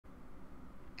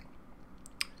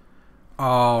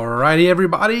Alrighty,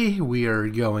 everybody, we are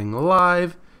going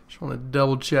live. Just want to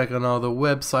double check on all the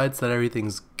websites that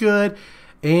everything's good,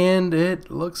 and it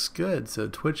looks good. So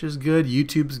Twitch is good,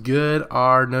 YouTube's good.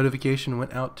 Our notification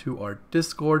went out to our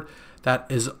Discord. That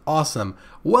is awesome.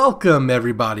 Welcome,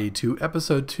 everybody, to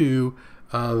episode 2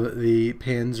 of the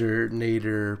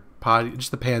Panzernator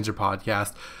just the Panzer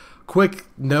podcast. Quick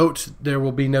note, there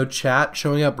will be no chat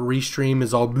showing up. Restream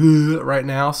is all bleh right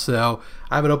now, so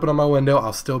I have it open on my window.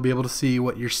 I'll still be able to see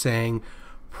what you're saying.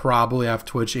 Probably have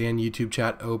Twitch and YouTube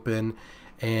chat open,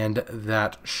 and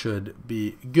that should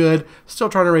be good. Still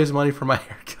trying to raise money for my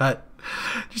haircut.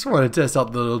 Just want to test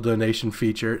out the little donation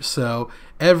feature. So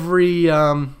every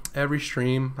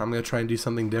stream, I'm going to try and do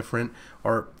something different,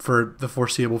 or for the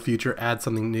foreseeable future, add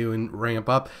something new and ramp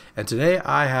up. And today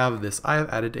I have this. I have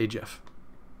added a GIF.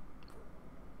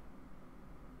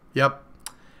 Yep,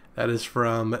 that is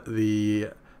from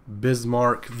the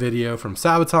Bismarck video from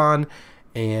Sabaton,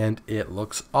 and it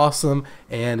looks awesome,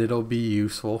 and it'll be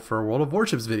useful for World of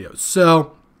Warships videos.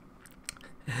 So,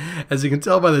 as you can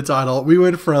tell by the title, we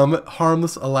went from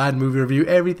harmless Aladdin movie review,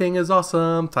 everything is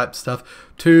awesome type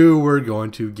stuff, to we're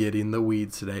going to get in the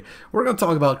weeds today. We're going to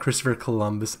talk about Christopher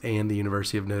Columbus and the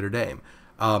University of Notre Dame.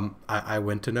 I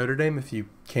went to Notre Dame. If you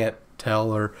can't tell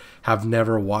or have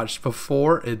never watched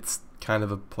before, it's kind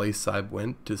of a place I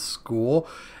went to school.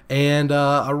 And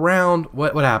around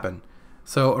what happened?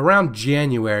 So around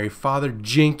January, Father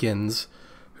Jenkins,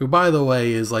 who by the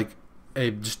way is like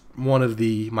just one of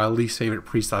my least favorite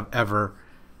priests I've ever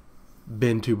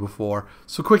been to before.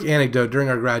 So quick anecdote, during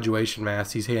our graduation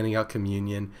mass, he's handing out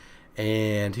communion,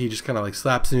 and he just kind of like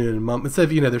slaps it in and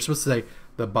instead of, they're supposed to say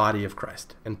the body of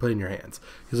Christ and put it in your hands.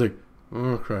 He's like,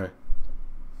 okay.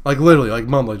 Like literally, like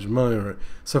mumbling.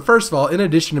 So first of all, in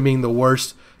addition to being the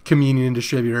worst communion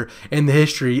distributor in the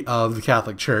history of the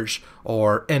Catholic Church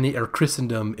or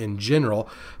Christendom in general,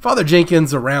 Father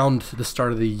Jenkins around the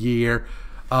start of the year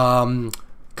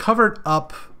covered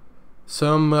up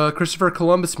some Christopher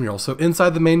Columbus murals. So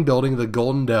inside the main building, the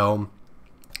Golden Dome,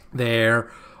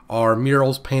 there are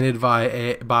murals painted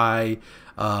by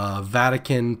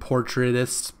Vatican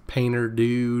portraitist, painter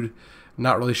dude,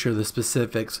 not really sure the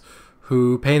specifics,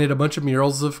 who painted a bunch of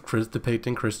murals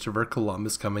depicting Christopher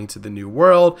Columbus coming to the New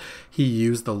World. He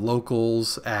used the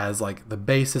locals as like the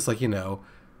basis, like the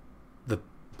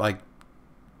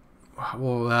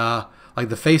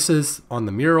faces on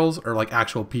the murals are like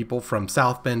actual people from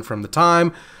South Bend from the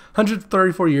time,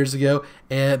 134 years ago.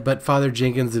 But Father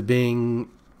Jenkins, being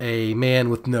a man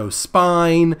with no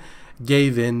spine,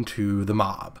 gave in to the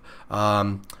mob.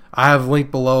 I have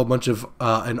linked below a bunch of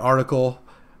an article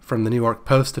from the New York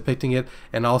Post depicting it,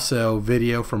 and also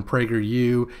video from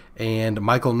PragerU, and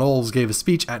Michael Knowles gave a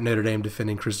speech at Notre Dame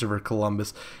defending Christopher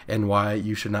Columbus and why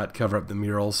you should not cover up the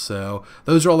murals. So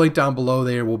those are all linked down below.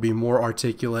 There will be more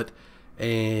articulate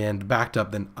and backed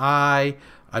up than I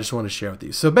just want to share with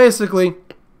you. So basically,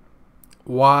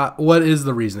 what is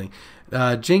the reasoning?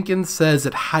 Jenkins says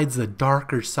it hides the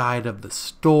darker side of the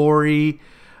story.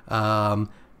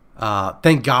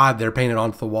 Thank God they're painted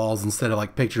onto the walls instead of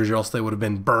like pictures, or else they would have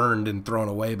been burned and thrown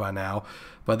away by now.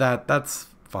 But that's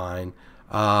fine.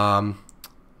 Let's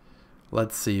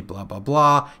see, blah, blah,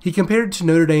 blah. He compared it to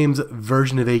Notre Dame's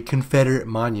version of a Confederate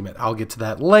monument. I'll get to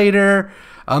that later.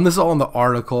 This is all in the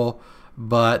article,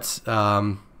 but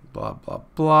blah, blah,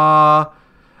 blah.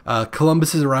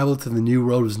 Columbus's arrival to the New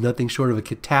World was nothing short of a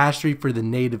catastrophe for the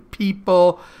native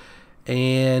people,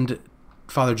 and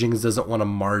Father Jenkins doesn't want to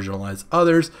marginalize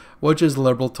others, which is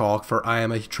liberal talk for I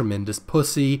am a tremendous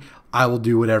pussy, I will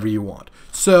do whatever you want.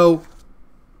 So,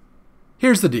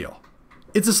 here's the deal.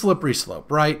 It's a slippery slope,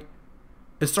 right?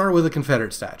 It started with the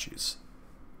Confederate statues.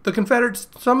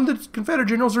 Some of the Confederate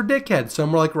generals are dickheads.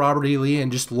 Some were like Robert E. Lee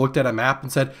and just looked at a map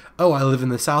and said, oh, I live in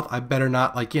the South, I better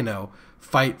not,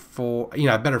 fight for,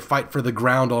 I better fight for the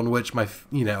ground on which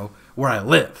where I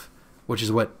live, which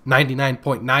is what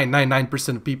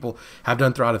 99.999% of people have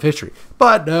done throughout of history.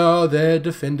 But no, they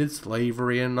defended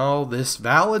slavery and all this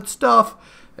valid stuff.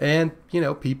 And,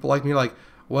 people like me are like,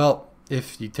 well,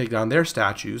 if you take down their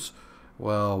statues,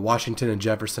 well, Washington and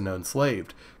Jefferson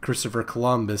enslaved. Christopher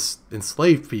Columbus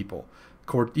enslaved people.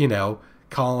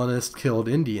 Colonists killed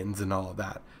Indians and all of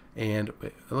that. And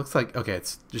it looks like, okay,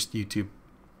 it's just YouTube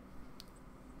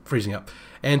freezing up.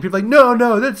 And people are like,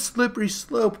 no, that's slippery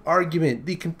slope argument.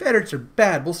 The Confederates are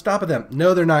bad. We'll stop at them.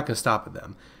 No, they're not going to stop at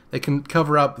them. They can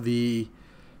cover up the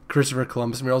Christopher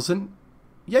Columbus murals. And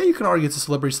yeah, you can argue it's a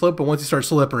slippery slope, but once you start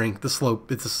slippering,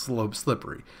 it's a slope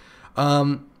slippery.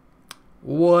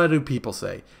 What do people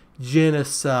say?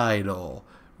 Genocidal,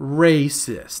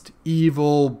 racist,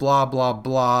 evil, blah, blah,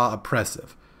 blah,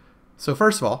 oppressive. So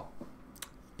first of all,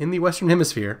 in the Western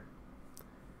Hemisphere,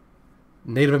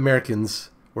 Native Americans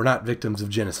were not victims of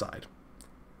genocide.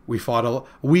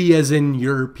 We as in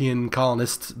European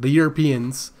colonists, the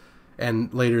Europeans,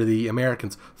 and later the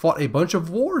Americans, fought a bunch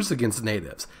of wars against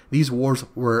natives. These wars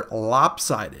were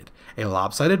lopsided. A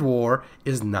lopsided war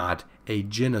is not a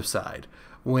genocide.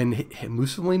 When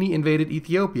Mussolini invaded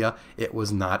Ethiopia, it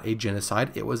was not a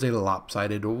genocide. It was a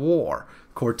lopsided war.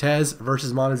 Cortez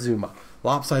versus Montezuma.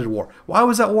 Lopsided war. Why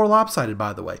was that war lopsided,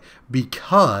 by the way?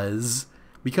 Because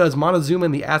Montezuma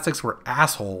and the Aztecs were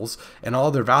assholes, and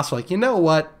all their vassals were like, you know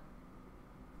what?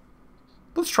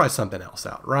 Let's try something else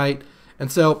out, right?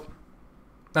 And so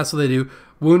that's what they do.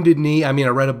 Wounded Knee. I mean, I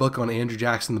read a book on Andrew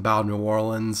Jackson, The Battle of New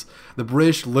Orleans. The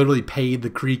British literally paid the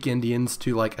Creek Indians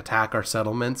to like attack our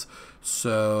settlements.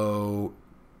 So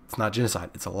it's not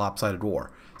genocide. It's a lopsided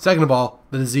war. Second of all,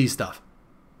 the disease stuff.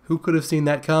 Who could have seen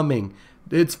that coming?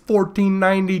 It's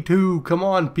 1492. Come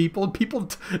on, people. People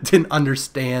didn't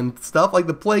understand stuff. Like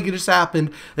the plague just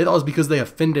happened. They thought it was because they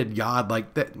offended God.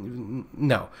 Like that.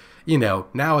 No. You know,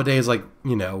 nowadays, like,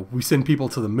 you know, we send people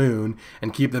to the moon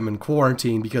and keep them in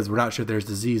quarantine because we're not sure there's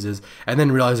diseases, and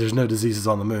then realize there's no diseases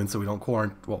on the moon, so we don't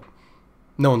quarantine. Well,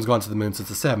 no one's gone to the moon since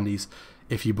the 70s,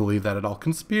 if you believe that at all.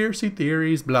 Conspiracy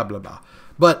theories, blah, blah, blah.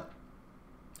 But,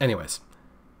 anyways,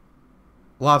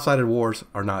 lopsided wars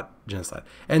are not genocide.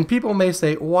 And people may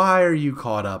say, why are you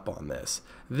caught up on this?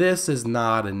 This is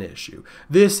not an issue.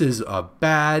 This is a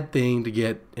bad thing to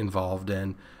get involved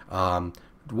in.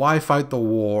 Why fight the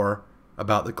war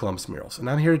about the Columbus murals? And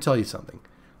I'm here to tell you something.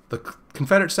 The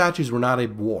Confederate statues were not a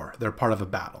war. They're part of a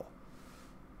battle.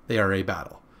 They are a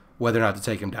battle. Whether or not to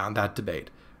take them down, that debate.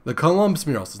 The Columbus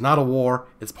murals is not a war.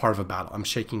 It's part of a battle. I'm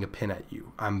shaking a pin at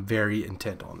you. I'm very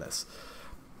intent on this.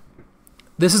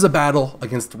 This is a battle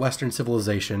against Western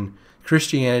civilization,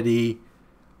 Christianity,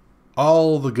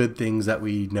 all the good things that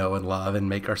we know and love and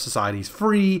make our societies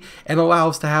free and allow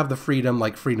us to have the freedom,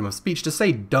 like freedom of speech, to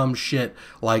say dumb shit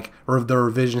like the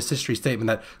revisionist history statement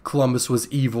that Columbus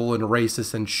was evil and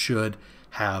racist and should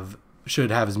have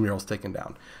his murals taken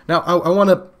down. Now, I want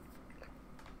to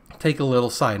take a little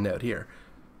side note here.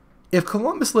 If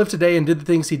Columbus lived today and did the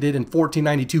things he did in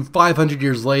 1492, 500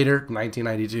 years later,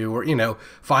 1992, or, you know,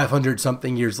 500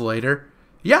 something years later,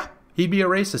 yeah, he'd be a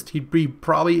racist. He'd be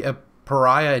probably a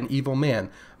pariah and evil man.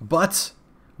 But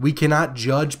we cannot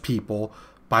judge people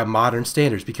by modern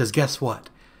standards, because guess what?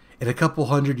 In a couple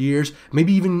hundred years,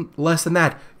 maybe even less than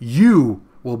that, you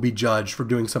will be judged for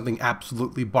doing something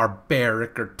absolutely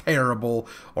barbaric or terrible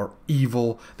or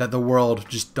evil that the world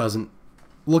just doesn't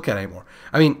look at anymore.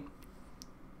 I mean,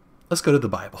 let's go to the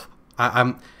Bible.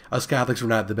 Us Catholics are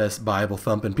not the best Bible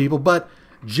thumping people, but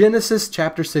Genesis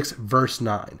chapter 6, verse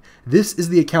 9. This is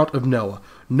the account of Noah.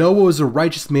 Noah was a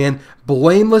righteous man,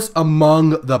 blameless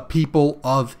among the people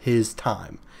of his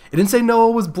time. It didn't say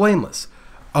Noah was blameless.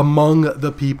 Among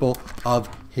the people of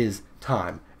his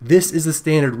time. This is the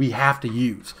standard we have to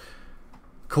use.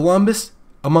 Columbus,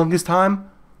 among his time,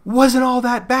 wasn't all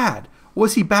that bad.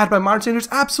 Was he bad by modern standards?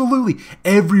 Absolutely.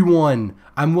 Everyone,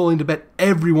 I'm willing to bet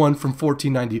everyone from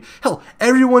 1490, hell,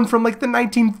 everyone from like the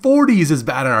 1940s is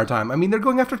bad in our time. I mean, they're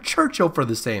going after Churchill for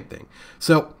the same thing.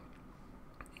 So,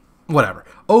 whatever.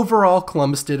 Overall,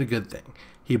 Columbus did a good thing.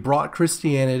 He brought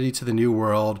Christianity to the New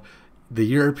World. The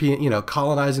European,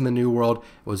 colonizing the New World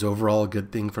was overall a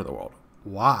good thing for the world.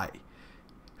 Why?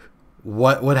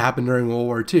 What happened during World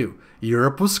War II?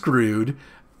 Europe was screwed.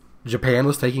 Japan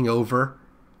was taking over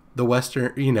the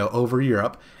Western, over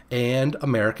Europe, and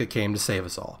America came to save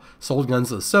us all. Sold guns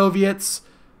to the Soviets,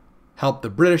 helped the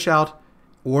British out.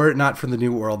 Were it not for the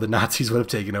New World, the Nazis would have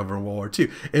taken over in World War II.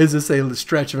 Is this a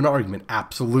stretch of an argument?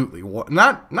 Absolutely.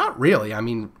 Not really. I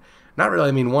mean, not really.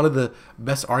 I mean, one of the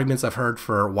best arguments I've heard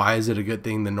for why is it a good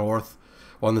thing the North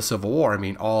won the Civil War. I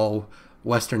mean, all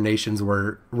Western nations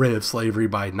were rid of slavery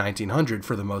by 1900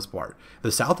 for the most part.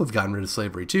 The South have gotten rid of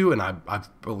slavery too, and I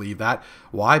believe that.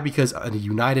 Why? Because a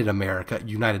united America,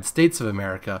 United States of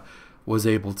America, was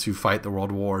able to fight the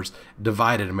world wars.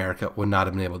 Divided America would not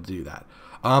have been able to do that.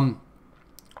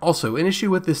 Also, an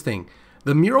issue with this thing.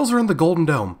 The murals are in the Golden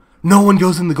Dome. No one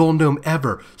goes in the Golden Dome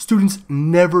ever. Students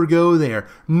never go there.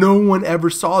 No one ever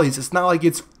saw these. It's not like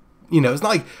it's it's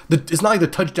not like the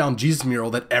Touchdown Jesus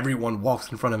mural that everyone walks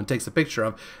in front of and takes a picture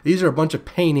of. These are a bunch of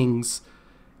paintings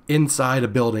inside a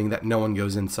building that no one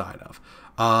goes inside of.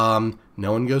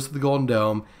 No one goes to the Golden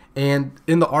Dome. And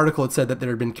in the article, it said that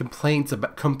there had been complaints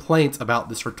about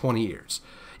this for 20 years.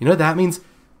 You know what that means?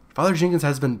 Father Jenkins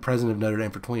has been president of Notre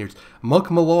Dame for 20 years.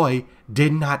 Monk Malloy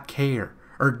did not care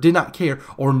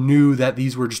or knew that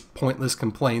these were just pointless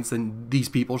complaints and these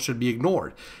people should be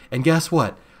ignored. And guess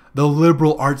what? The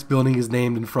liberal arts building is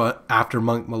named in front after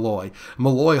Monk Malloy.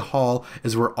 Malloy Hall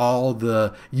is where all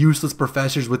the useless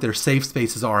professors with their safe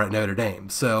spaces are at Notre Dame.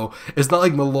 So it's not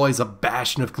like Malloy's a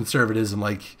bastion of conservatism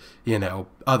like,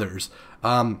 others.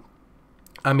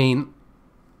 I mean,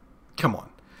 come on.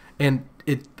 And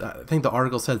I think the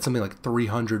article said something like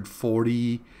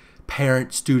 340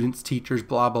 parents, students, teachers,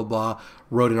 blah, blah, blah,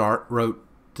 wrote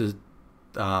to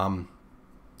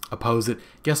oppose it.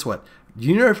 Guess what? The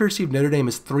University of Notre Dame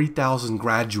has 3,000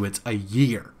 graduates a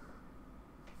year.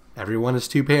 Everyone has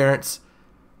 2 parents.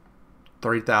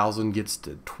 3,000 gets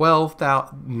to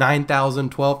 12,000, 9,000,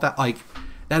 12,000. Like,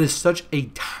 that is such a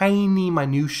tiny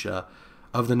minutia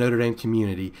of the Notre Dame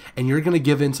community. And you're going to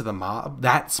give in to the mob,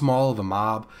 that small of a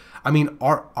mob. I mean,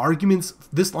 our arguments,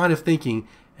 this line of thinking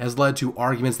has led to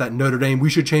arguments that Notre Dame, we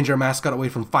should change our mascot away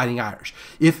from Fighting Irish.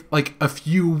 If, like, a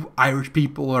few Irish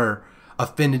people are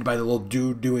offended by the little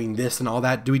dude doing this and all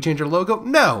that, do we change our logo?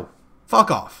 No. Fuck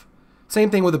off.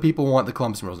 Same thing with the people who want the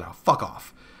Columbus Murals now. Fuck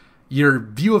off. Your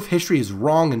view of history is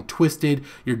wrong and twisted.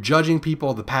 You're judging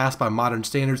people of the past by modern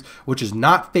standards, which is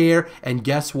not fair. And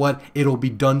guess what? It'll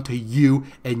be done to you,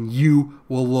 and you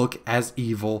will look as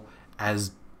evil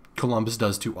as Columbus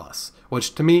does to us.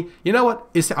 Which, to me, you know what?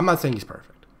 I'm not saying he's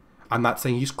perfect. I'm not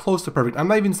saying he's close to perfect. I'm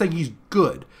not even saying he's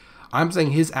good. I'm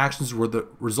saying his actions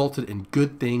resulted in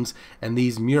good things, and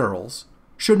these murals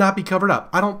should not be covered up.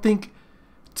 I don't think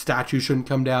statues shouldn't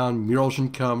come down, murals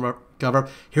shouldn't cover up.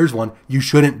 Here's one. You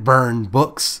shouldn't burn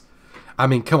books. I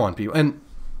mean, come on, people. And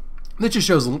this just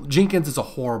shows Jenkins is a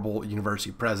horrible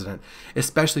university president,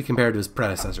 especially compared to his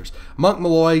predecessors. Monk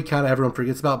Malloy, kind of everyone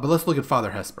forgets about, but let's look at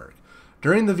Father Hesburgh.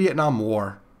 During the Vietnam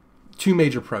War, 2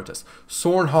 major protests.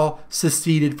 Soren Hall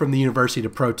seceded from the university to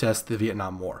protest the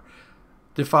Vietnam War.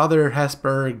 Did Father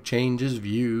Hesburgh change his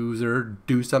views or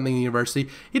do something in the university?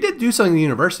 He did do something in the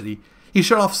university. He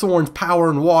shut off Soren's power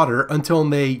and water until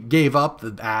they gave up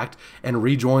the act and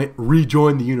rejoined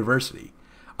the university.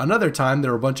 Another time,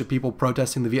 there were a bunch of people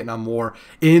protesting the Vietnam War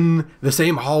in the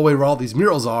same hallway where all these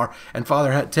murals are, and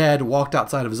Father Ted walked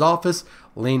outside of his office,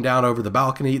 leaned down over the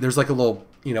balcony. There's like a little,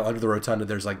 under the rotunda,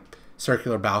 there's like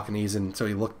circular balconies, and so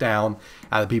he looked down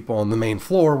at the people on the main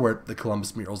floor where the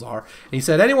Columbus murals are, and he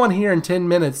said, anyone here in 10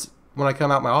 minutes when I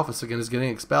come out my office again is getting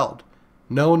expelled.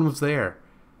 No one was there.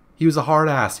 He was a hard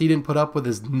ass. He didn't put up with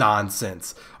his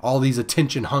nonsense. All these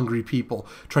attention-hungry people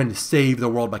trying to save the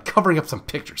world by covering up some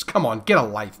pictures. Come on, get a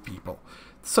life, people.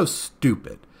 It's so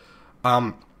stupid. What's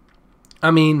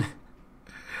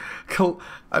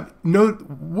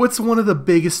one of the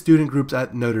biggest student groups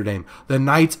at Notre Dame? The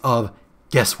Knights of,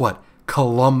 guess what?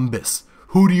 Columbus.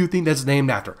 Who do you think that's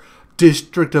named after?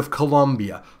 District of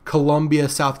Columbia, Columbia,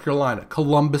 South Carolina,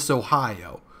 Columbus,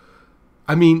 Ohio.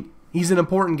 I mean, he's an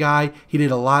important guy. He did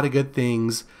a lot of good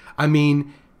things. I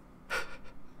mean,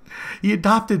 he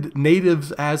adopted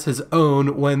natives as his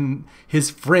own when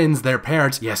his friends, their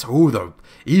parents, the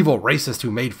evil racist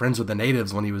who made friends with the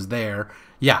natives when he was there.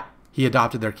 Yeah, he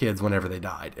adopted their kids whenever they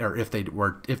died, or if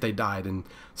they died in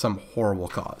some horrible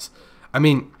cause. I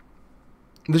mean,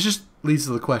 this just leads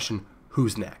to the question,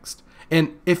 who's next?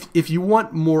 And if you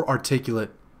want more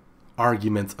articulate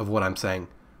arguments of what I'm saying,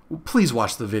 please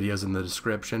watch the videos in the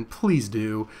description. Please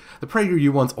do. The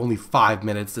PragerU one's only 5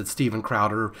 minutes. It's Steven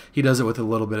Crowder. He does it with a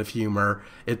little bit of humor.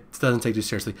 It doesn't take too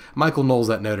seriously. Michael Knowles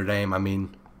at Notre Dame, I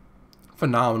mean,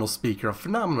 phenomenal speaker, a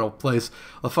phenomenal place,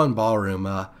 a fun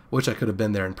ballroom. Wish I could have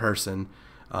been there in person.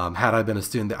 Had I been a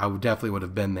student, I definitely would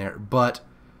have been there. But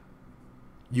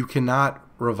you cannot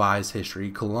revise history.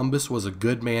 Columbus was a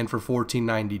good man for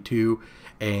 1492,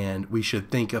 and we should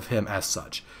think of him as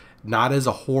such. Not as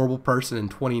a horrible person in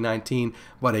 2019,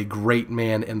 but a great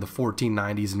man in the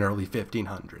 1490s and early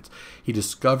 1500s. He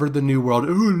discovered the New World.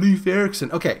 Ooh, Leif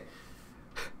Erikson. Okay,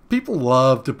 people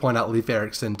love to point out Leif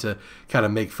Erikson to kind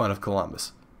of make fun of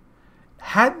Columbus.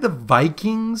 Had the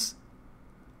Vikings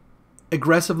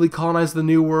aggressively colonized the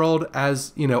New World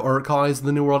or colonized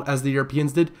the New World as the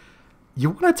Europeans did, you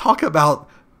want to talk about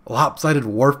lopsided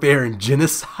warfare and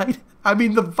genocide? I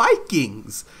mean, the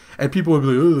Vikings. And people would be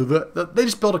like, they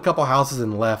just built a couple houses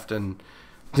and left and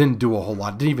didn't do a whole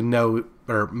lot. Didn't even know,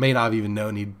 or may not have even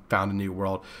known he'd found a new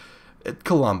world.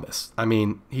 Columbus. I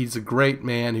mean, he's a great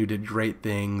man who did great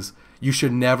things. You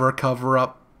should never cover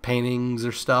up paintings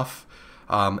or stuff.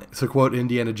 To quote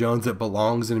Indiana Jones, it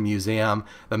belongs in a museum.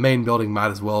 The main building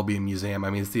might as well be a museum. I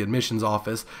mean, it's the admissions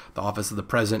office, the office of the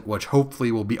president, which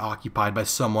hopefully will be occupied by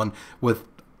someone with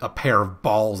a pair of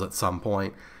balls at some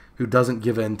point who doesn't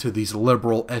give in to these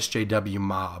liberal SJW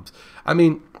mobs. I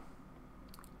mean,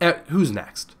 who's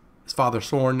next? Is Father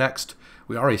Soren next?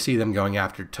 We already see them going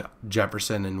after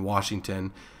Jefferson and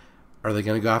Washington. Are they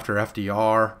going to go after FDR?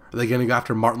 Are they going to go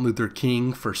after Martin Luther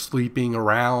King for sleeping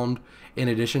around in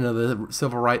addition to the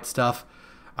civil rights stuff?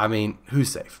 I mean,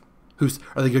 who's safe?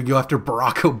 Are they going to go after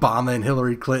Barack Obama and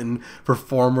Hillary Clinton for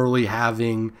formerly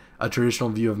having a traditional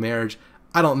view of marriage?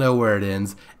 I don't know where it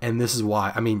ends, and this is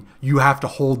why. I mean, you have to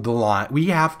hold the line.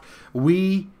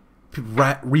 We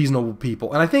reasonable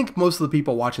people, and I think most of the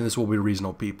people watching this will be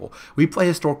reasonable people. We play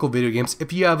historical video games.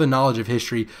 If you have a knowledge of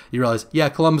history, you realize, yeah,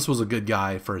 Columbus was a good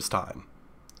guy for his time.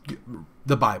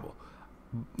 The Bible,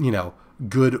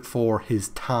 good for his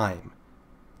time.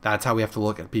 That's how we have to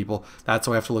look at people. That's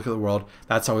how we have to look at the world.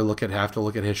 That's how we have to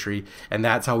look at history, and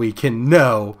that's how we can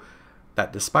know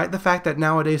that despite the fact that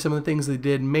nowadays some of the things they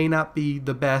did may not be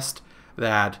the best,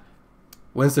 that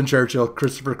Winston Churchill,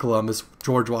 Christopher Columbus,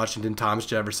 George Washington, Thomas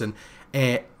Jefferson,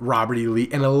 and Robert E. Lee,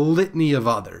 and a litany of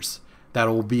others that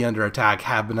will be under attack,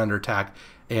 have been under attack,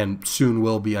 and soon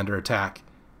will be under attack.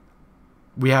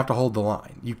 We have to hold the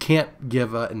line. You can't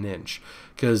give an inch,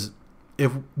 because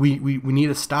if we need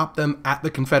to stop them at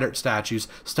the Confederate statues,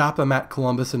 stop them at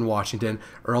Columbus and Washington,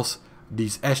 or else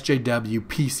these SJW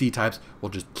PC types will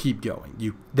just keep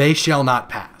going. They shall not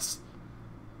pass.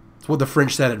 That's what the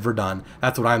French said at Verdun.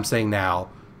 That's what I'm saying now.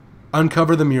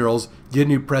 Uncover the murals, get a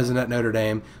new president at Notre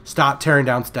Dame, stop tearing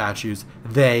down statues.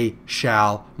 They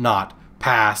shall not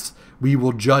pass. We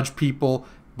will judge people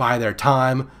by their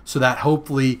time, so that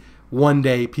hopefully one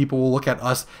day people will look at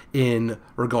us in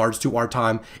regards to our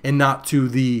time and not to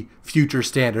the future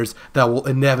standards that will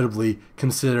inevitably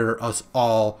consider us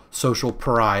all social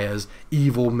pariahs,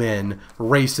 evil men,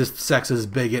 racist,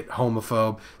 sexist, bigot,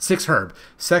 homophobe. 6 herb.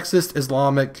 Sexist,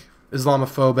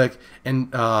 Islamophobic, and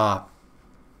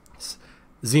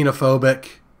xenophobic,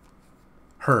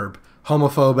 herb.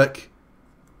 Homophobic,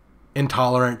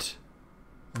 intolerant,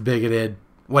 bigoted,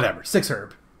 whatever. 6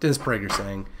 herb. Dennis Prager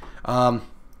saying.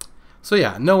 So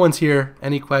yeah, no one's here.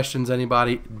 Any questions?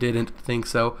 Anybody? Didn't think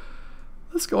so.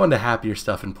 Let's go into happier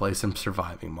stuff and play some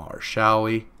Surviving Mars, shall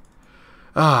we?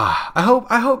 I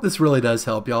hope this really does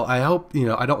help y'all. I hope,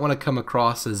 I don't want to come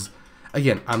across as,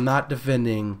 again, I'm not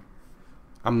defending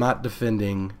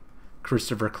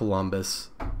Christopher Columbus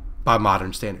by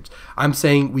modern standards. I'm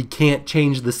saying we can't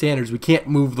change the standards. We can't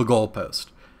move the goalpost.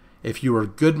 If you were a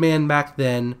good man back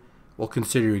then, we'll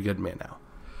consider you a good man now.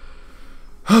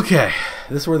 Okay,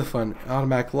 this is where the fun,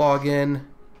 automatic login.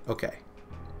 Okay,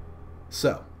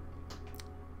 so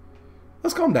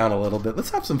let's calm down a little bit.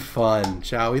 Let's have some fun,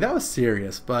 shall we? That was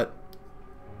serious, but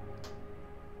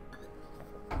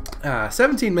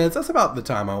 17 minutes, that's about the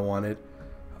time I wanted.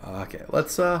 Okay,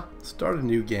 let's start a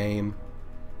new game.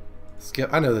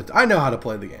 I know how to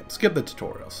play the game. Skip the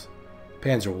tutorials.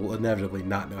 Panzer will inevitably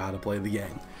not know how to play the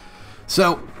game.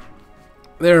 So,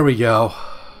 there we go.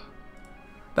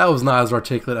 That was not as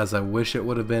articulate as I wish it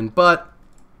would have been, but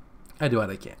I do what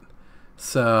I can.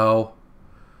 So,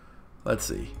 let's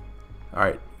see.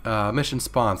 Alright, mission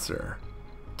sponsor.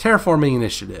 Terraforming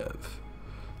Initiative.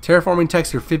 Terraforming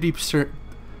Texture 50%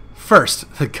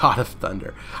 first, the God of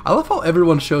Thunder. I love how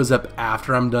everyone shows up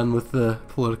after I'm done with the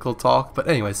political talk, but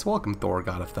anyways, welcome Thor,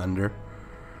 God of Thunder.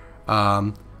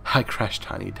 I crashed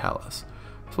Tiny Talos.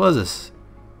 So what is this?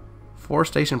 4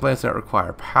 station plants that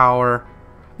require power.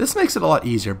 This makes it a lot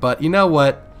easier, but you know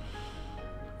what?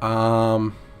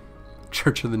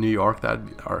 Church of the New York,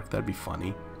 that'd be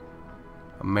funny.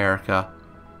 America,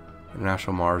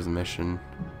 International Mars mission.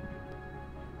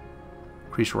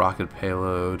 Increase rocket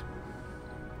payload.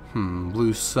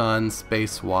 Blue Sun,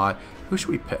 Space Watt. Who should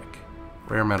we pick?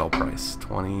 Rare metal price,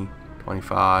 20,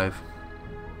 25.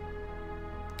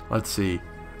 Let's see.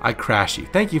 I crash you.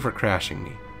 Thank you for crashing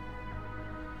me.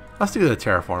 Let's do the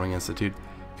Terraforming Institute.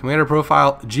 Commander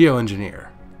profile, Geoengineer.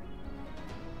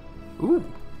 Ooh,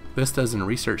 vistas and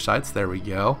research sites. There we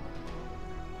go.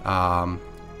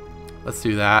 Let's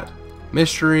do that.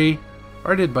 Mystery.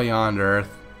 Or I did Beyond Earth.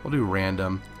 We'll do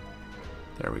random.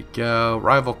 There we go.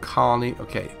 Rival colony.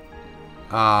 Okay.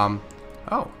 Oh.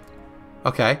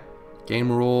 Okay.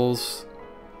 Game rules.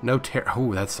 No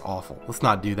Ooh, that's awful. Let's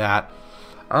not do that.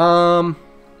 What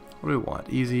do we want?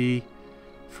 Easy.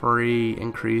 Free.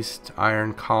 Increased.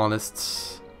 Iron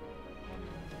colonists.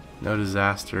 No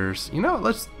disasters. You know,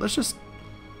 let's just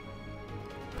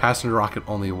passenger rocket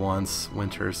only once.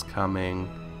 Winter's coming.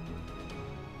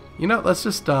 You know, let's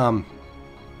just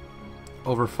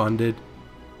overfunded.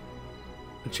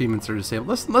 Achievements are disabled.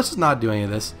 Let's just not do any of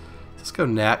this. Let's go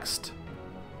next.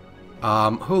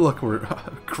 Oh look, we're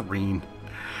green.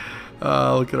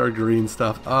 Look at our green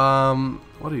stuff.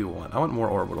 What do you want? I want more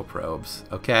orbital probes.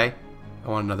 Okay. I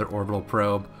want another orbital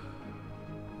probe.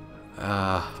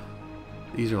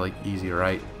 These are like easy,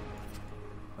 right?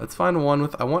 Let's find one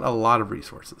with, I want a lot of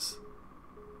resources.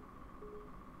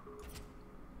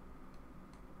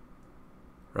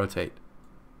 Rotate.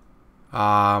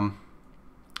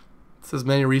 It's as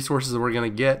many resources that we're gonna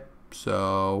get,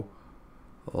 so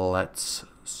let's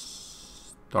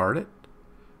start it.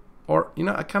 Or, you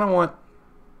know, I want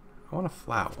a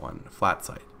flat one, a flat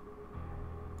site.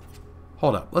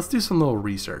 Hold up, let's do some little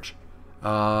research.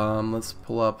 Let's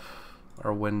pull up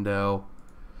our window.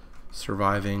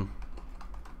 Surviving.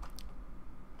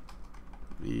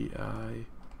 VI.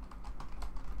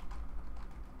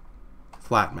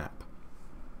 Flat map.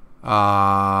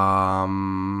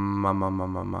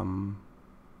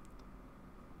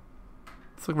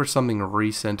 Let's look for something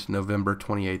recent, November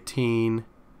 2018.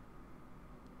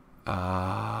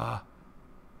 Okay,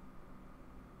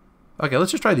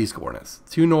 let's just try these coordinates.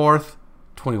 2 north,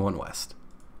 21 west.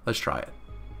 Let's try it.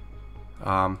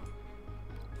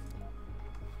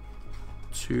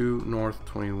 2 north,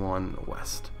 21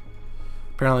 west.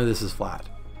 Apparently this is flat.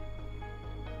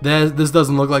 This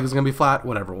doesn't look like it's going to be flat.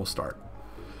 Whatever, we'll start.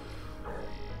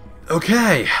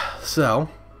 Okay, so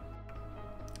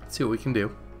let's see what we can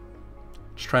do.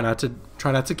 Just try not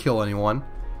to kill anyone.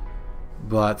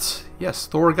 But yes,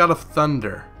 Thor God of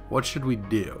Thunder. What should we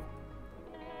do?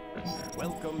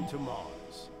 Welcome to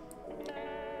Mars.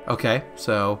 Okay,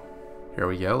 so here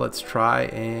we go. Let's try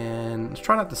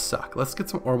not to suck. Let's get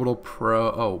some orbital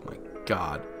pro. Oh my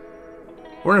god,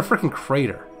 we're in a freaking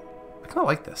crater. I kind of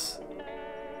like this.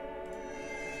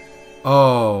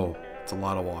 Oh, it's a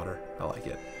lot of water. I like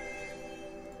it.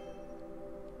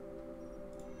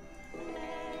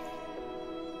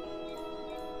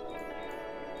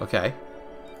 Okay.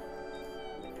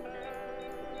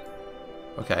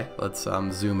 Okay, let's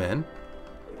zoom in.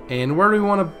 And where do we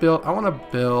want to build? I want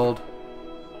to build.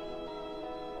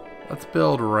 Let's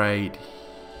build right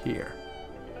here.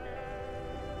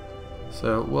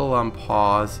 So we'll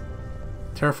pause.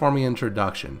 Terraforming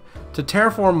introduction. To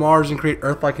terraform Mars and create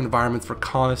Earth-like environments for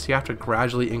colonists, you have to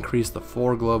gradually increase the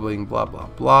floor globing, blah blah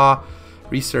blah.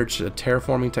 Research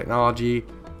terraforming technology.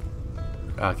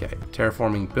 Okay,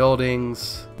 terraforming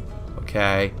buildings.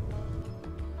 Okay.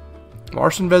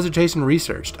 Martian vegetation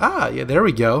researched. Ah, yeah, there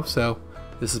we go. So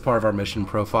this is part of our mission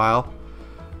profile.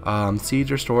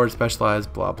 Seeds are stored,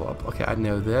 specialized, blah blah blah. Okay, I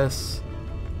know this.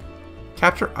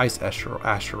 Capture ice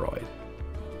asteroid.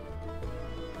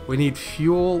 We need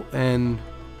fuel and...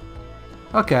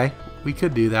 Okay, we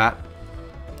could do that.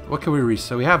 What can we reach?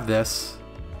 So we have this.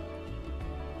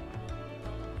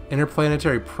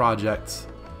 Interplanetary projects.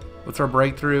 What's our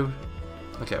breakthrough?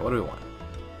 Okay, what do we want?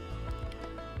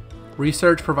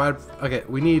 Research provide... Okay,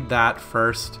 we need that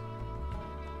first.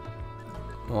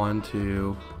 1,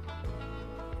 2...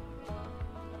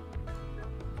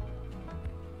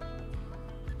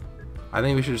 I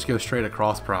think we should just go straight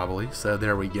across probably. So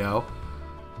there we go.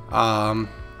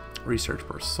 Research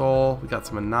per soul. We got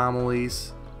some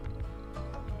anomalies.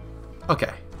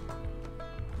 Okay.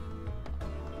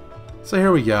 So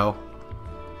here we go.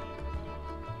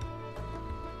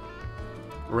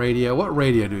 Radio. What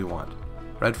radio do we want?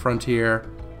 Red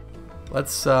Frontier.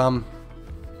 Let's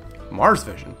Mars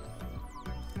Vision.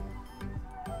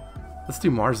 Let's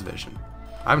do Mars Vision.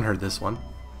 I haven't heard this one.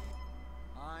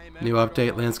 New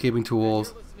update, landscaping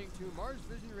tools.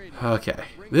 Okay,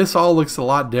 this all looks a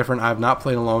lot different. I have not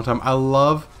played in a long time. I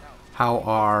love how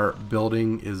our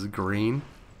building is green.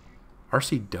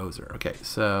 RC Dozer. Okay,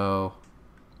 so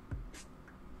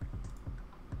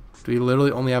do we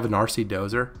literally only have an RC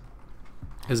Dozer?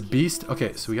 Is Beast?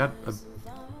 Okay, so we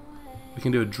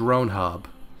can do a drone hub.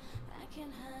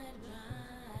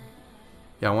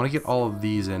 Yeah, I want to get all of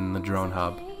these in the drone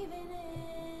hub.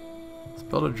 Let's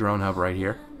build a drone hub right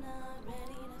here.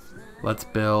 Let's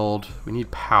build... We need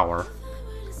power.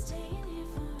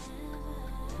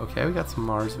 Okay, we got some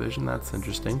Mars Vision. That's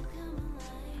interesting.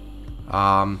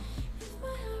 There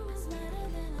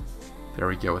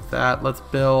we go with that. Let's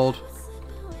build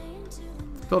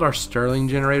our Stirling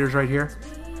generators right here.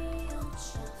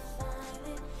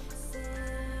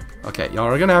 Okay, y'all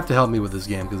are gonna have to help me with this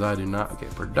game because I do not. Okay,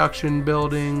 production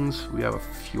buildings. We have a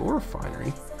fuel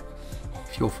refinery.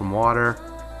 Fuel from water.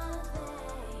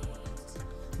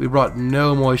 We brought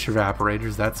no moisture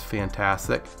evaporators. That's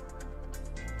fantastic.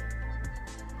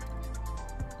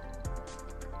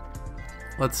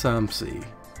 Let's see.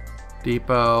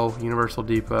 Depot, Universal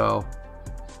Depot,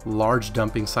 large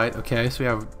dumping site. Okay, so we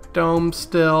have dome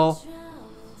still.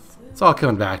 It's all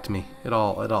coming back to me. It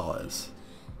all is.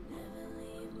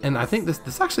 And I think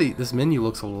this menu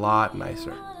looks a lot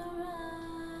nicer.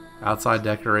 Outside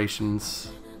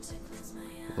decorations,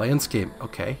 landscape.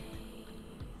 Okay.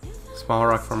 Small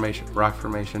rock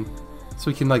formation. So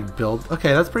we can like build.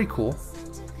 Okay, that's pretty cool.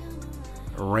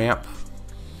 Ramp,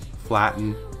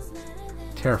 flatten,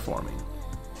 terraforming.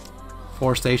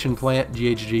 Forestation plant,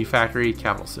 GHG factory,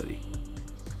 capital city.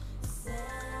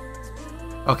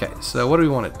 Okay, so what do we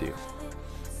want to do?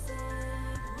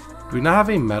 Do we not have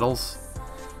any metals?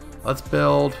 Let's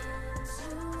build...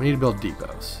 We need to build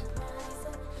depots.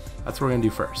 That's what we're going to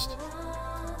do first.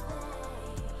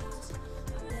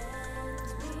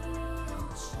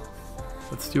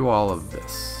 Let's do all of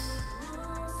this.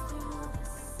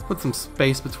 Put some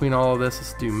space between all of this.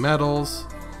 Let's do metals.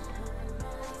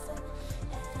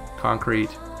 Concrete.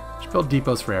 Let's build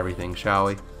depots for everything, shall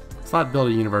we? Let's not build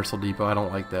a universal depot. I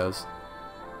don't like those.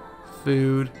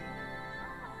 Food.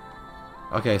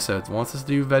 Okay, so it wants us to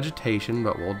do vegetation,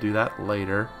 but we'll do that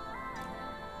later.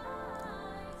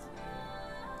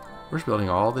 We're just building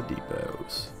all the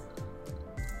depots.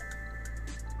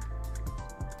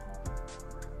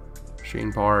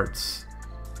 Machine parts.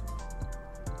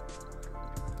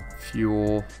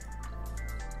 Fuel.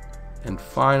 And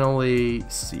finally,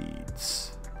 seeds.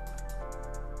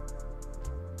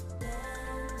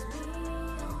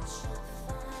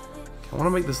 I want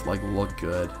to make this like look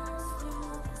good.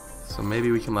 So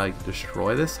maybe we can like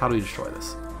destroy this. How do we destroy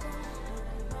this?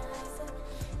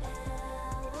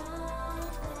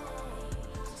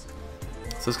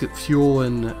 So let's get fuel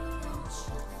and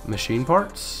machine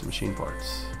parts. Machine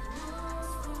parts.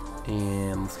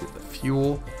 And let's get the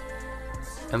fuel.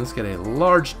 And let's get a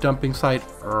large dumping site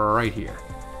right here.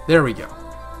 There we go.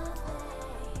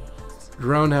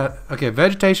 Drone had... Okay,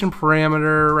 vegetation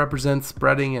parameter represents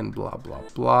spreading and blah, blah,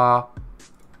 blah.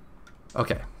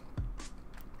 Okay.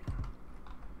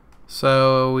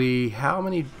 So we... How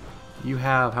many... You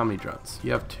have how many drones?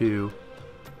 You have 2.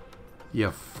 You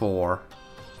have 4.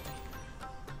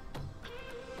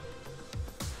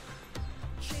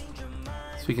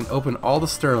 So we can open all the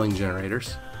Stirling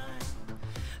generators.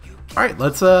 Alright,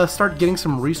 let's start getting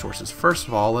some resources. First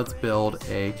of all, let's build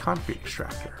a concrete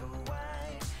extractor.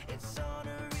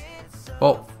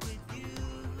 Well,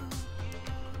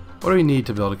 what do we need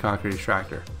to build a concrete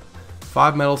extractor?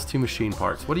 5 metals, 2 machine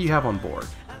parts. What do you have on board?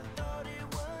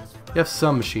 You have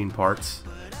some machine parts.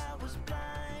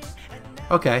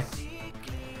 Okay.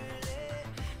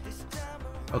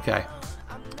 Okay.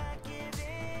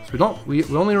 So we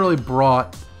only really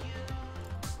brought...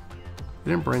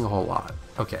 We didn't bring a whole lot.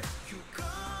 Okay.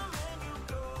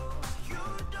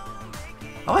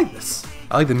 I like this.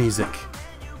 I like the music.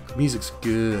 The music's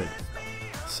good.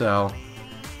 So,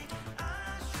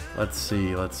 let's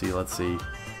see. What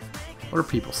are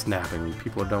people snapping?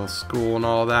 People are done with school and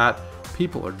all that.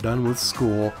 People are done with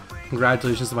school.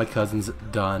 Congratulations to my cousins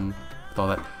done with all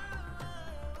that.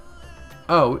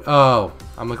 Oh.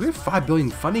 I'm like, we have 5 billion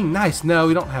funding? Nice. No,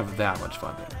 we don't have that much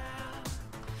funding.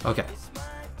 Okay.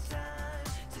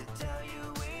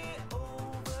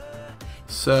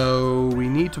 So we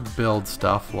need to build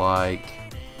stuff like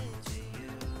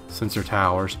sensor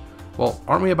towers. Well,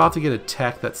 aren't we about to get a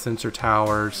tech that sensor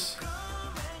towers?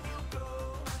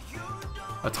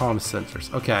 Autonomous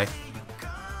sensors. Okay.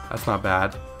 That's not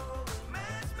bad.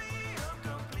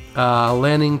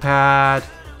 Landing pad.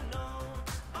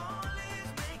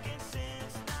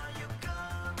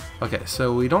 Okay,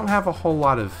 so we don't have a whole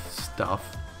lot of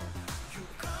stuff.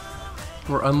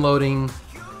 We're unloading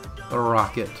the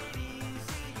rocket.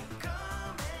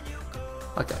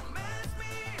 Okay.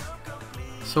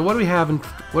 So what do we have in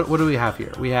what do we have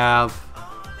here? We have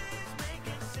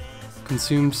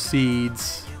consumed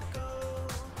seeds.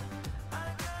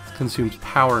 Consumes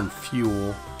power and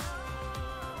fuel.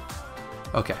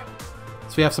 Okay.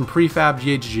 So we have some prefab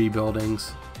GHG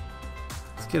buildings.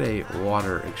 Let's get a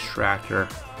water extractor.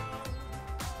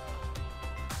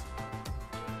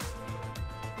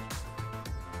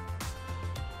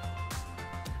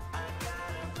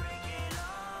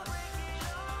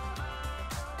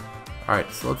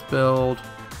 Alright, so let's build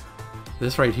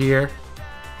this right here.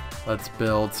 Let's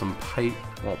build some pipe.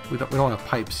 Well, we don't have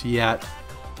pipes yet,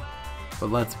 but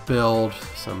let's build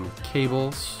some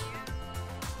cables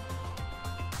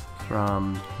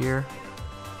from here.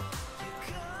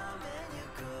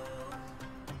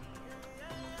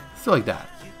 Still like that.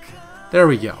 There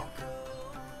we go.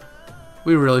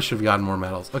 We really should have gotten more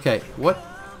metals. Okay, what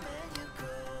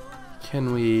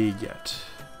can we get?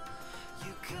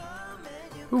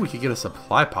 Ooh, we could get a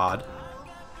supply pod.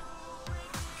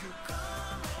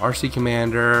 RC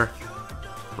Commander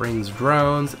brings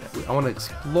drones. I want to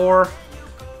explore.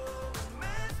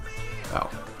 Oh.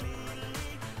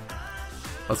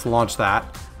 Let's launch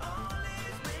that.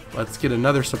 Let's get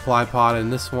another supply pod,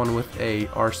 and this one with a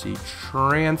RC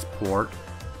transport.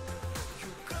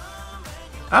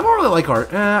 I don't really like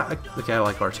okay, I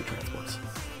like RC transports.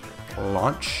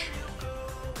 Launch.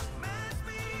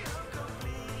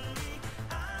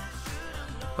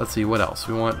 Let's see, what else?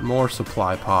 We want more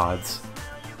supply pods.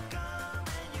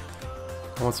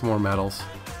 I want some more metals.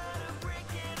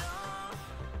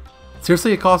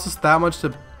 Seriously, it costs us that much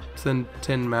to send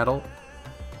 10 metal?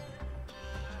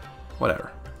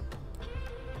 Whatever.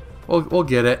 We'll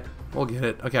get it. We'll get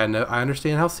it. Okay, I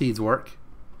understand how seeds work.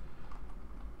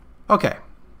 Okay.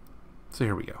 So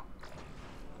here we go.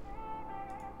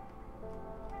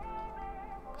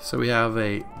 So we have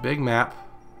a big map.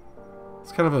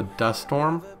 It's kind of a dust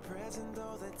storm.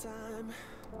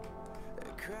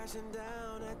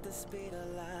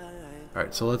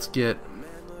 Alright, so let's get...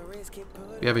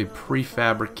 We have a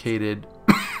prefabricated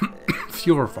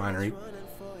fuel refinery.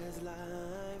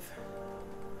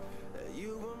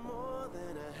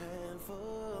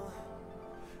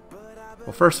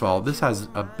 Well, first of all, this has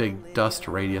a big dust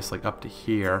radius, like up to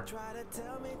here.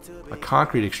 A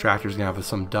concrete extractor is going to have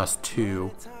some dust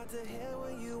too.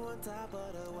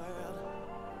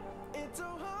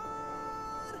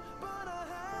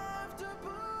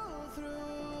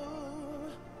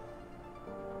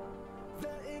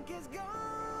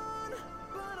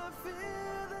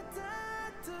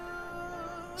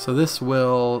 So this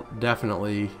will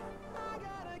definitely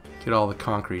get all the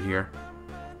concrete here.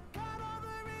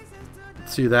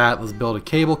 Let's do that. Let's build a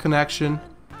cable connection.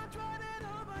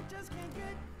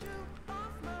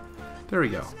 There we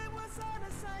go.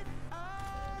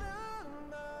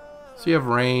 So you have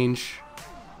range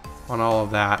on all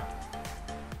of that.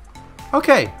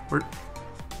 Okay,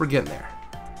 we're getting there.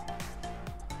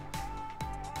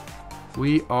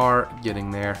 We are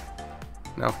getting there.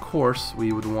 Now, of course,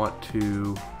 we would want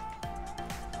to...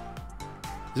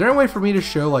 Is there any way for me to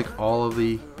show like all of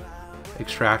the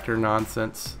extractor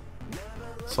nonsense?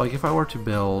 So like if I were to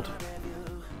build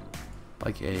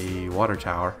like a water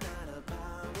tower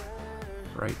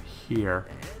right here,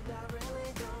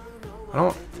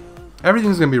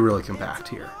 everything's gonna be really compact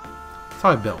here. That's how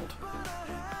I build.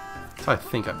 That's how I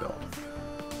think I build.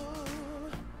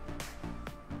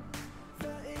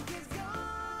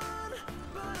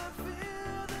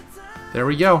 There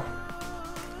we go.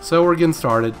 So we're getting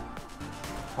started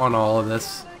on all of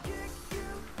this.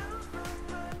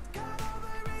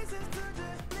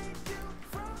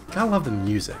 I love the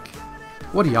music.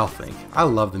 What do y'all think? I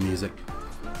love the music.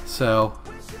 So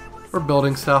we're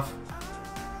building stuff.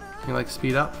 Can you like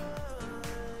speed up?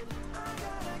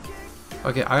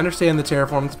 Okay, I understand the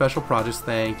terraforming special projects.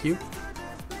 Thank you.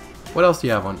 What else do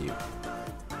you have on you?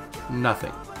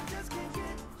 Nothing.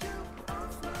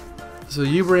 So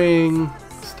you bring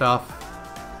stuff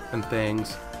and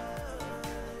things.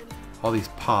 All these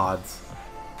pods.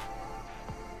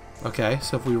 Okay,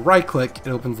 so if we right click, it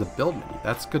opens the build menu.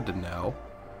 That's good to know.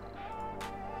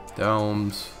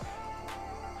 Domes.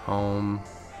 Home.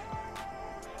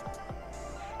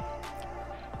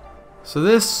 So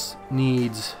this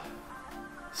needs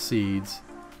seeds.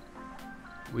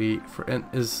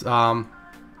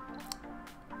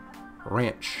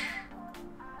 Ranch.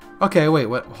 Okay, wait,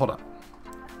 what? Hold up.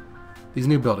 These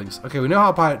new buildings. Okay, we know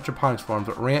how hydroponics forms,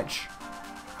 but ranch,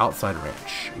 outside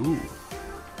ranch. Ooh.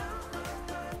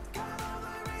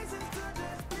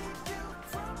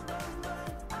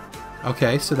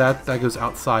 Okay, so that goes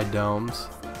outside domes.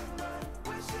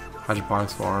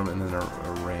 Hydroponics farm and then a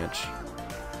ranch.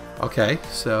 Okay,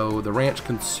 so the ranch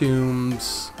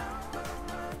consumes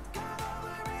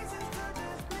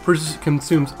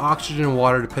oxygen and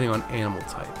water depending on animal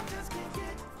type.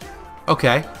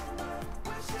 Okay.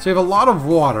 So you have a lot of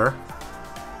water.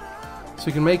 So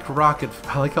you can make rocket...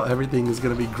 I like how everything is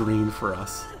going to be green for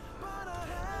us.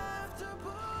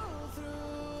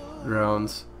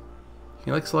 Drones. Can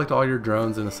you like select all your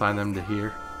drones and assign them to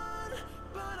here?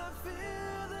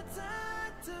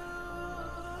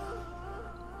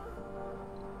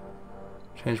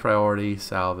 Change priority,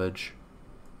 salvage.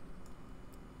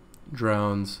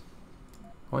 Drones.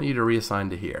 I want you to reassign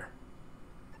to here.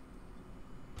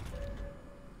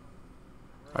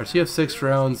 Alright, so you have 6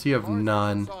 drones, you have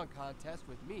none.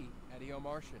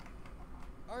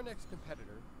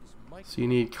 So you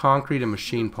need concrete and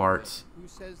machine parts.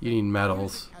 You need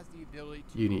metals.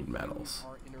 You need metals.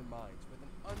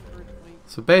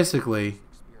 So basically,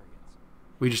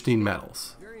 we just need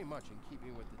metals.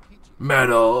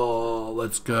 Metal!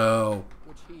 Let's go!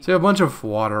 So you have a bunch of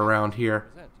water around here.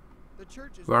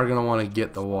 We are going to want to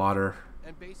get the water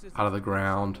out of the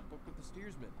ground.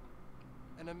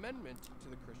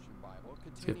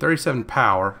 So you have 37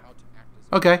 power.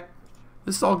 Okay.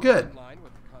 This is all good.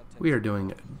 We are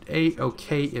doing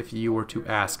A-okay if you were to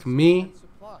ask me.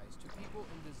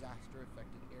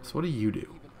 So what do you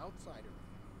do?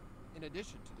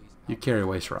 You carry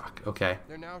waste rock. Okay.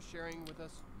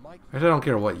 I don't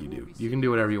care what you do. You can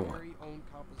do whatever you want.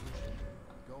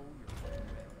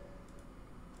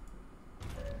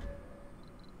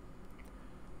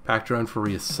 Pack drone for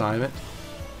reassignment.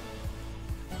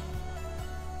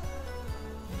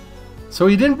 So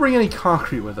he didn't bring any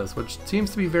concrete with us, which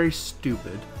seems to be very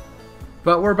stupid.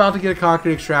 But we're about to get a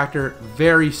concrete extractor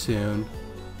very soon.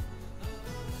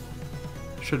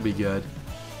 Should be good.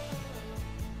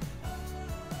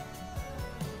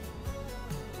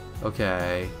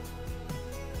 Okay.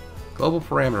 Global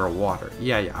parameter water.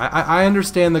 Yeah. I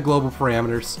understand the global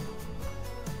parameters.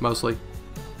 Mostly.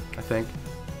 I think.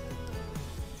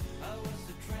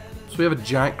 So we have a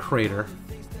giant crater.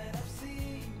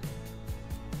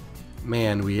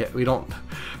 Man, we don't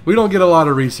get a lot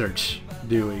of research,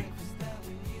 do we?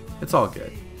 It's all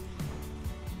good.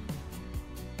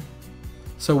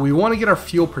 So we want to get our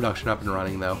fuel production up and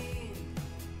running, though.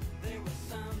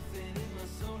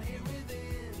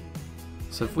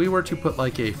 So if we were to put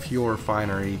like a fuel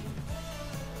refinery,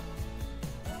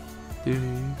 we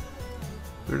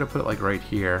were to put it like right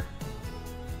here.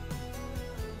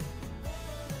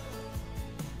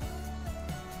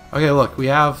 Okay, look, we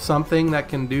have something that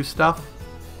can do stuff.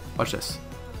 Watch this.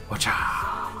 Watch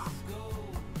out.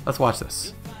 Let's watch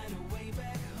this.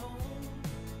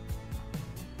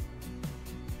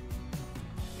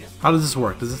 How does this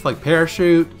work? Does this like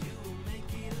parachute?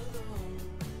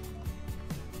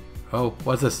 Oh,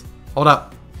 what's this? Hold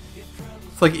up.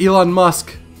 It's like Elon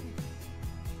Musk.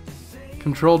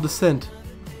 Controlled descent.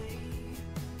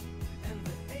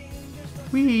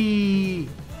 Whee!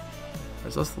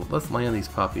 Let's land these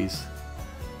puppies.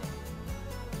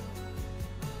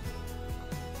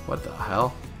 What the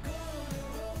hell?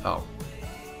 Oh.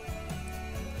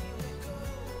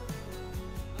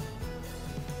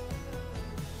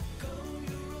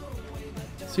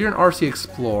 So you're an RC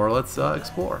Explorer. Let's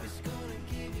explore.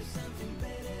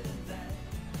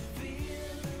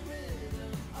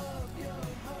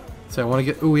 So I want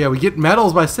to get. Oh yeah, we get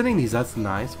metals by sending these. That's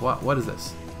nice. What is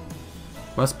this?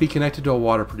 Must be connected to a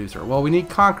water producer. Well, we need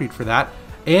concrete for that.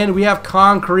 And we have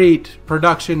concrete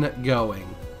production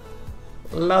going.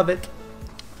 Love it.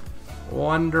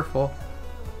 Wonderful.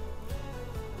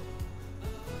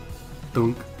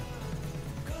 Dunk.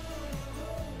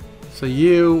 So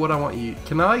what I want you...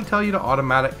 Can I like tell you to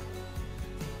automatic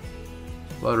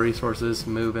load resources,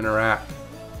 move, interact?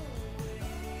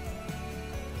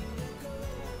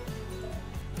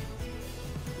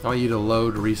 I want you to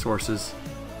load resources.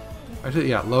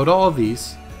 Actually, yeah, load all of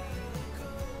these.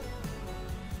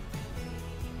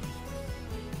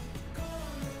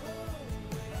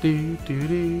 Do.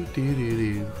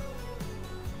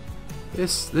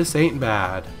 This ain't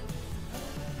bad.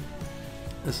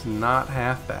 This is not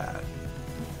half bad.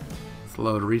 Let's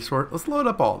load resource. Let's load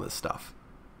up all this stuff.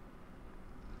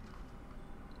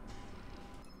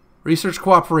 Research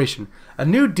cooperation. A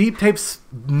new deep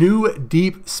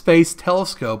space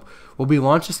telescope will be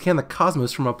launched to scan the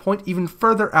cosmos from a point even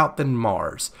further out than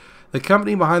Mars. The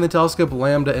company behind the telescope,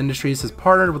 Lambda Industries, has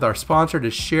partnered with our sponsor to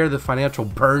share the financial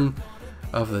burden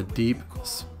of the deep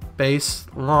space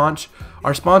launch.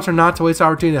 Our sponsor, not to waste the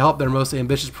opportunity to help their most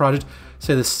ambitious project,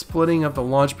 say the splitting of the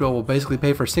launch bill will basically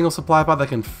pay for a single supply pod that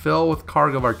can fill with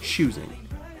cargo of our choosing.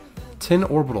 10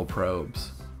 orbital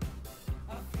probes.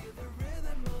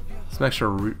 Some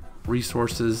extra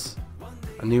resources.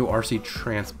 A new RC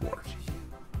transport.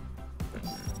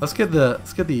 Let's get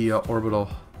the orbital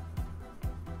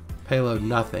payload.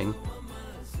 Nothing.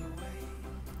 So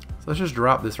let's just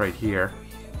drop this right here.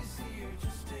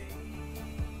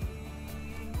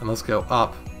 And let's go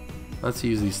up. Let's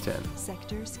use these 10.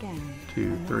 Sector scan.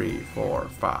 2, 3, 4,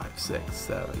 5, 6,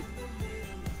 7.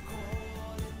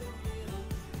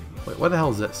 Wait, what the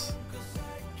hell is this?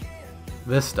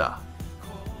 Vista.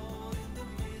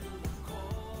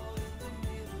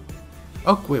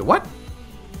 Oh, wait, what?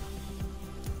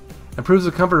 Improves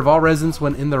the comfort of all residents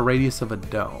when in the radius of a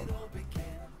dome.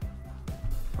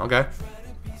 Okay.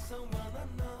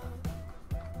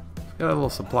 Got a little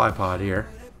supply pod here.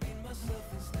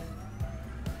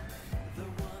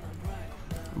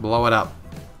 Blow it up.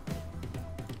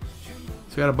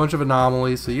 So we got a bunch of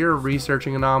anomalies. So you're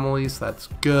researching anomalies. That's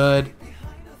good.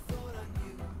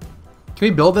 Can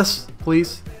we build this,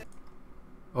 please?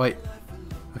 Oh, wait.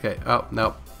 Okay. Oh,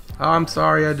 no. Oh, I'm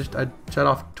sorry. I shut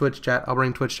off Twitch chat. I'll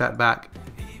bring Twitch chat back.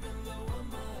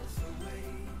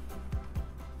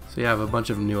 So you have a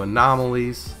bunch of new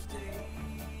anomalies.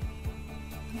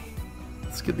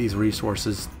 Let's get these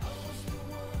resources.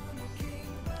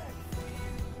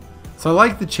 So I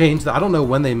like the change. I don't know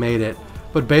when they made it,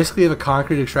 but basically if a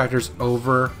concrete extractor's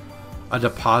over a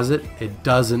deposit, it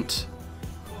doesn't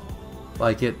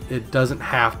it doesn't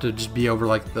have to just be over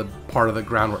like the part of the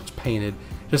ground where it's painted.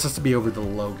 It just has to be over the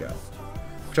logo,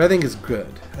 which I think is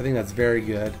good. I think that's very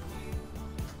good.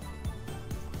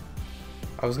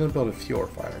 I was gonna build a fuel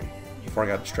refinery before I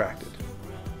got distracted.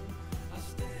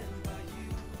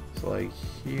 So like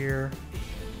here.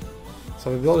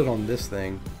 So we build it on this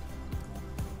thing.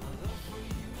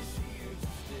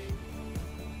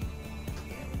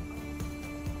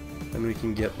 And we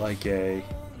can get like a,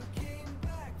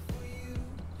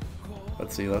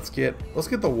 let's see, let's get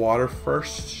the water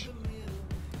first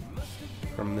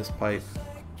from this pipe.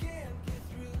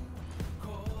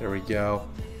 There we go.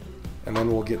 And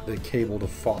then we'll get the cable to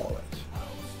follow it.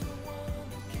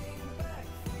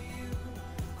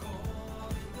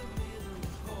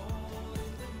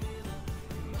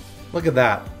 Look at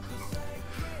that.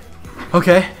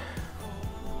 Okay.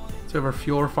 So we have our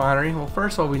fuel refinery. Well,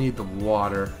 first of all, we need the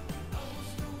water.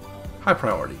 High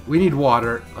priority. We need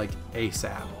water like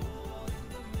ASAP.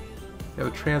 We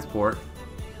have a transport.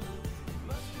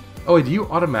 Oh wait, do you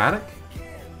automatic?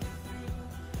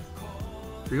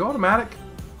 Are you automatic?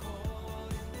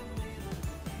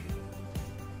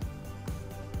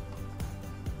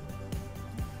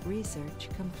 Research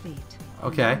complete.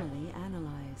 Okay. Anomaly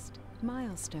analyzed.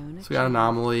 Milestone So we got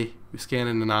anomaly. We scan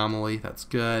an anomaly. That's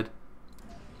good.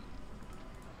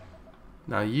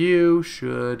 Now you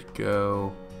should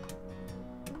go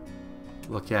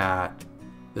look at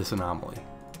this anomaly.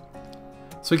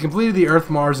 So we completed the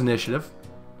Earth-Mars initiative,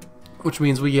 which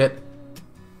means we get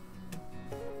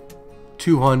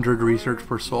 200 research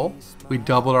per soul. We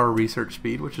doubled our research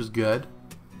speed, which is good.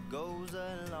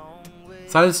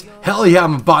 So hell yeah,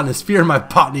 I'm a botanist. Fear my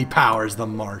botany powers, the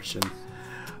Martian.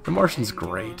 The Martian's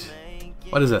great.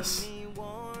 What is this?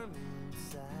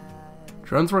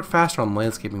 Drones work faster on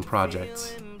landscaping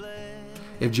projects.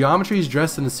 If geometry is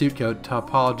dressed in a suit coat,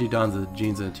 topology dons the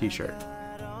jeans and a t-shirt.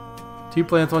 2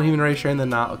 plants, 1 human race sharing the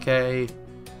not okay.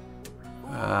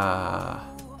 I'm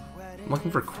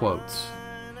looking for quotes.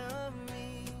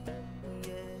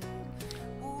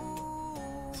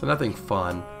 So nothing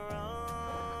fun.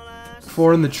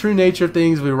 For in the true nature of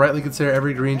things, we rightly consider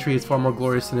every green tree is far more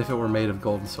glorious than if it were made of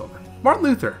gold and silver. Martin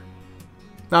Luther.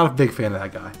 Not a big fan of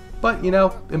that guy. But, you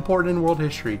know, important in world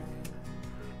history.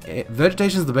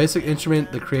 Vegetation is the basic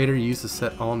instrument the creator used to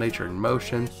set all nature in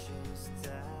motion.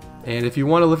 And if you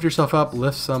want to lift yourself up,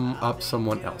 lift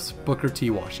someone else. Booker T.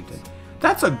 Washington.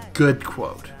 That's a good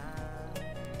quote.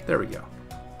 There we go.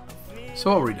 So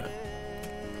what were we doing?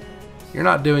 You're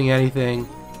not doing anything.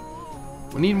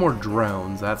 We need more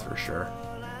drones, that's for sure.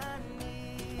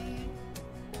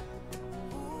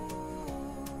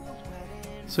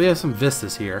 So we have some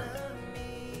vistas here.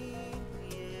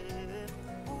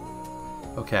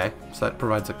 Okay, so that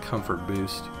provides a comfort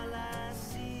boost.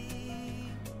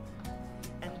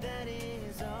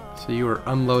 So you are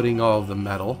unloading all of the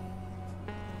metal.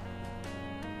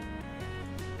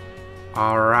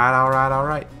 Alright, alright,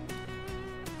 alright.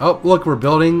 Oh, look, we're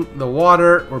building the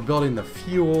water, we're building the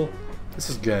fuel. This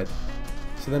is good.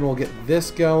 So then we'll get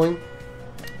this going.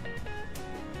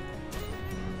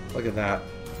 Look at that.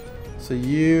 So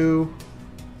you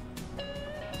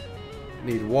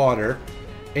need water.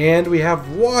 And we have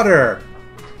water!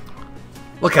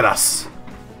 Look at us!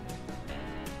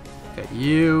 Okay,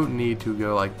 you need to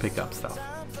go, like, pick up stuff.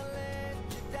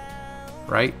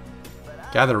 Right?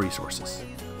 Gather resources.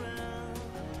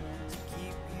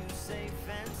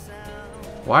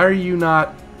 Why are you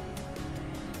not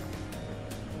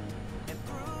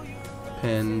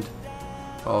pinned?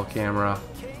 Follow camera.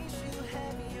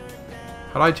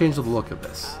 How do I change the look of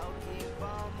this?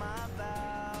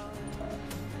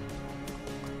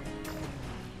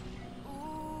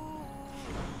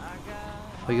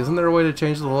 Like, isn't there a way to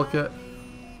change the look of it?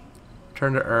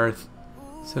 Turn to Earth.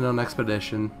 Send on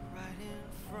expedition.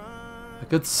 I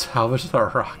could salvage the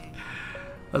rocket.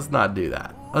 Let's not do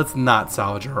that. Let's not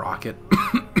salvage a rocket.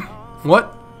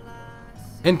 What?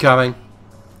 Incoming.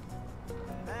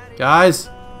 Guys? Is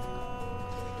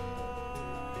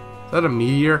that a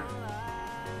meteor?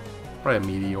 Probably a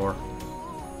meteor.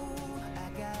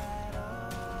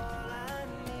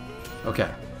 Okay.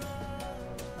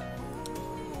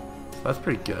 That's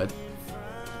pretty good.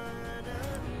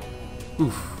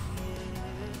 Oof.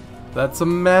 That's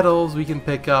some metals we can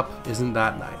pick up. Isn't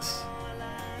that nice?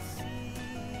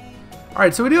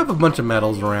 Alright, so we do have a bunch of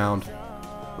metals around,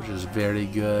 which is very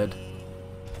good.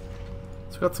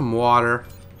 So we got some water.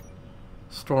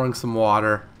 Storing some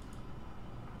water.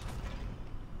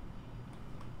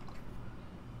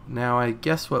 Now I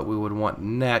guess what we would want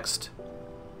next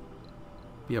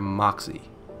be a Moxie.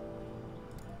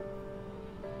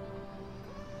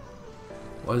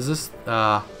 What is this?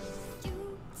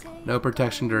 No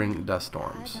protection during dust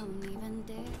storms.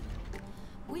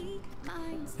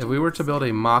 If we were to build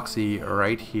a Moxie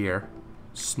right here,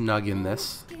 snug in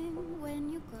this,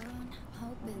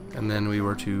 And then we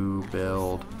were to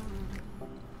build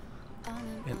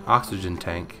an oxygen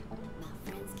tank.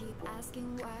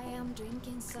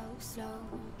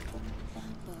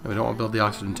 And we don't want to build the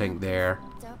oxygen tank there.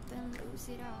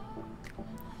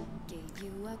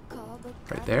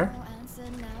 Right there?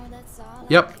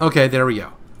 Yep, okay, there we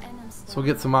go. So we'll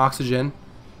get some oxygen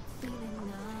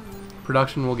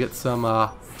production. We'll get some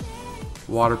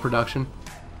water production.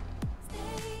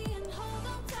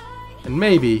 And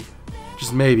maybe,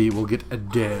 just maybe, we'll get a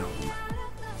dome.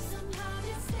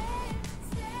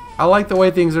 I like the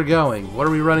way things are going. What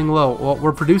are we running low? Well,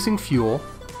 we're producing fuel,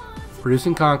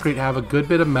 producing concrete, have a good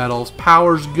bit of metals.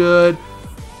 Power's good.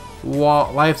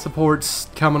 Life support's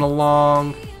coming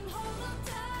along.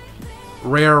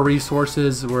 Rare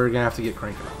resources, we're gonna have to get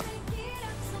cranking on.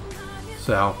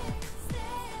 So,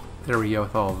 there we go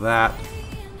with all of that.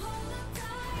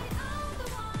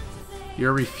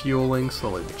 You're refueling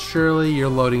slowly but surely. You're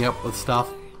loading up with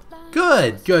stuff.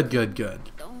 Good, good, good, good.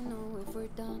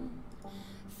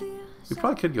 We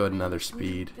probably could go at another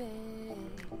speed.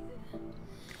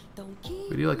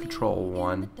 We do like control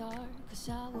 1.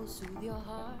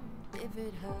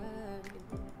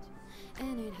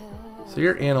 So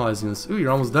you're analyzing this. Ooh, you're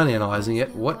almost done analyzing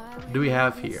it. What do we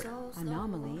have here?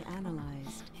 Anomaly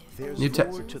analyzed. New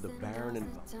text.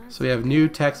 So we have new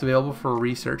text available for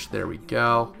research. There we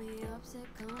go.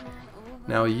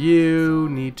 Now you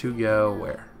need to go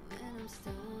where?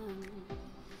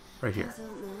 Right here.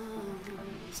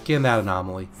 Scan that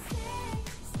anomaly.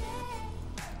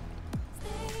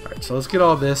 Alright, so let's get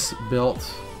all this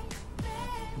built.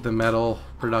 The metal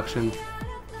production.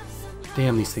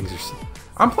 Damn, these things are so...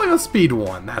 I'm playing on speed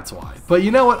 1, that's why. But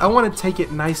you know what? I want to take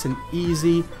it nice and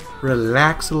easy.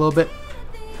 Relax a little bit.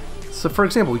 So for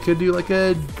example, we could do like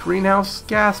a greenhouse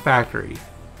gas factory.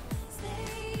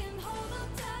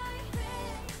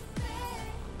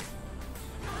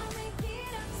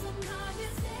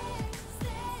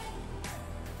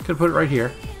 Could put it right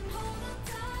here.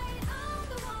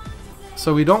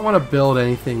 So we don't want to build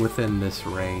anything within this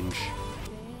range.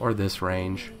 Or this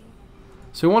range.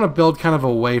 So we want to build kind of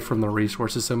away from the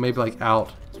resources. So maybe like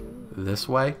out this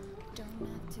way.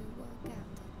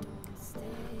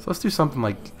 So let's do something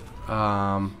like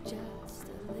let's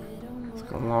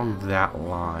go along that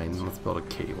line. Let's build a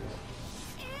cable.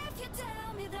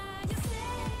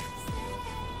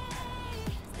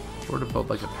 Or to build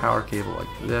like a power cable like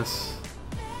this.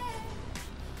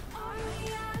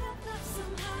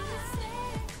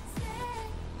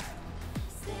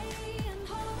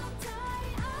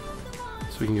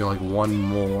 So we can go like one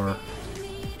more.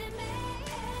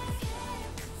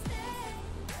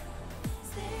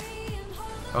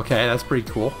 Okay, that's pretty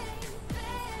cool.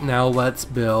 Now let's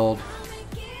build.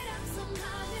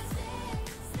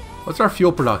 What's our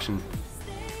fuel production?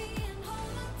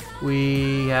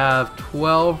 We have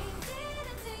 12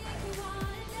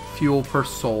 fuel per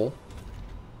soul.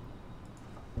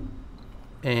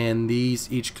 And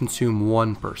these each consume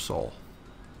 1 per soul.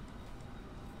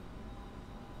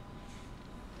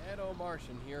 Edo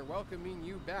Martian here, welcoming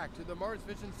you back to the Mars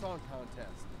Vision Song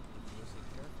Contest. Listen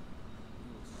carefully.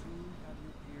 You will soon have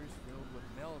your ears filled with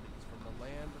melodies from the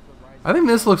land of the rising. I think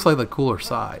this looks like the cooler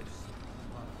side.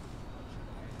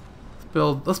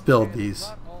 Let's build these.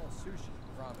 Not all sushi,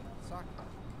 ramen, sake.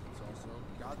 It's also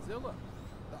Godzilla,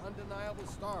 the undeniable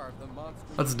star of the monster.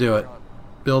 Let's do it.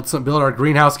 Build our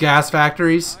greenhouse gas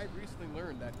factories. I've recently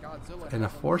learned that Godzilla And a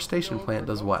has forestation still plant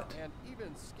does remote what? And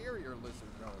even scarier lizard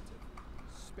relative,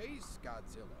 Space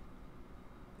Godzilla.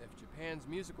 If Japan's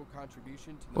musical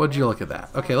contribution to the Would you Mars look at that?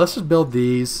 Vision Okay, Song let's just build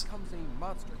these. becomes a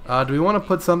monster Do we want to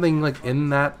put something like in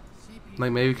that?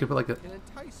 Like maybe we could put like a can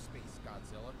entice Space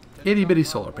Godzilla to itty bitty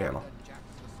jump solar on board panel. the Jackson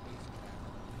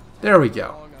spacecraft. There we go.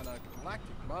 Along on a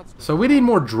galactic monster So we need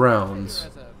more either drones.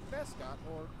 as a mascot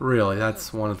or Really,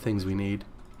 that's one of the things we need.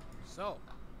 so,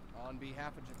 on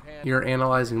behalf of Japan, You're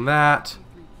analyzing that.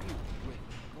 with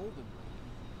Golden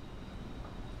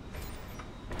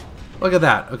Look at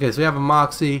that. Okay, so we have a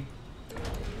Moxie.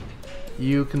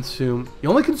 You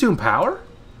only consume power?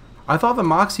 I thought the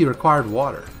Moxie required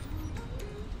water.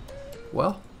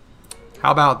 Well,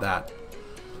 how about that?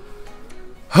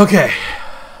 Okay.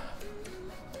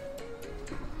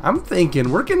 I'm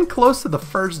thinking we're getting close to the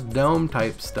first dome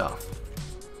type stuff.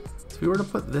 So if we were to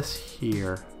put this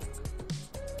here.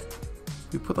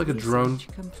 We put like a drone.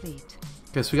 Research complete.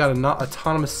 Okay, so we got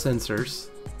autonomous sensors.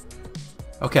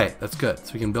 Okay, that's good.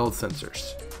 So we can build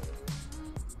sensors.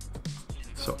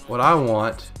 So what I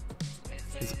want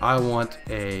is I want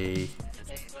a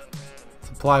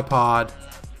supply pod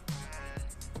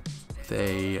with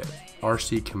a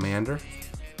RC commander.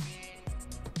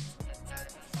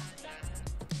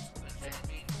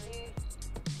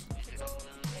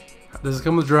 Does it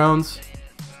come with drones?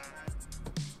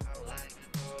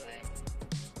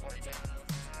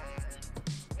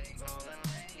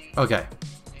 Okay.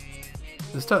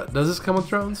 Does this come with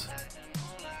drones?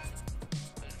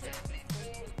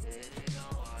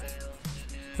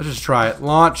 Let's just try it.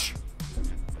 Launch.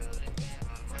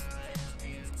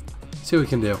 See what we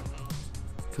can do.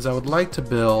 Because I would like to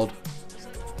build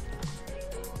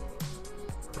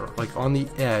like on the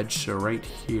edge, so right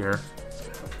here.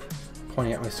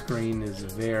 Pointing at my screen is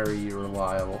very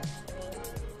reliable.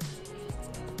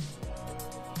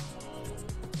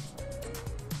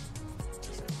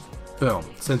 Boom,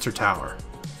 sensor tower.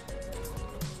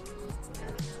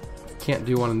 Can't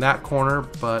do one in that corner,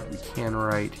 but we can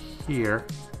right here.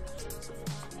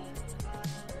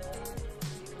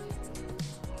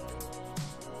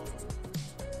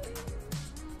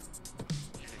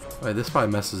 Wait, this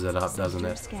probably messes it up, doesn't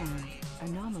it? Scan.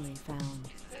 Anomaly found.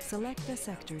 Select the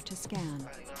sector to scan.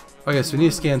 Okay, so we need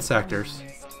to scan sectors.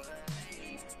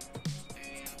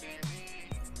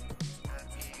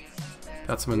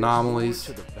 Got some anomalies.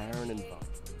 To the barren and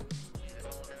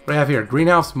What do I have here?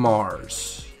 Greenhouse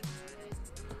Mars.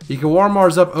 You can warm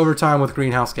Mars up over time with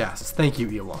greenhouse gases. Thank you,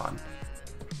 Elon.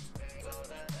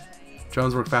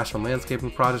 Drones work faster on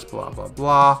landscaping projects, blah, blah,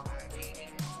 blah.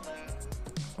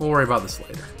 We'll worry about this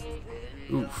later.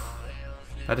 Oof.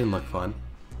 That didn't look fun.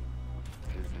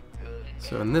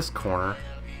 So in this corner,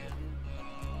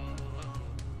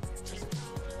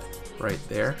 right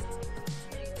there.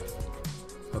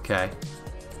 Okay.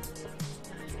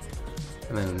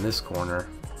 And then in this corner,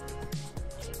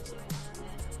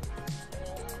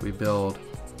 we build,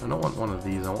 I don't want one of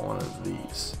these, I want one of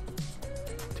these.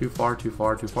 Too far, too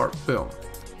far, too far. Boom.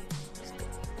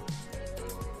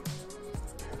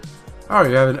 Oh,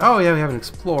 we have an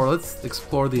explorer. Let's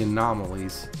explore the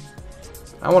anomalies.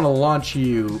 I want to launch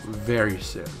you very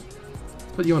soon.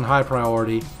 Put you on high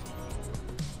priority.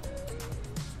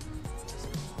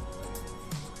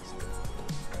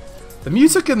 The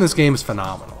music in this game is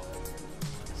phenomenal.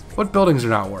 What buildings are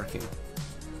not working?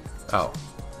 Oh.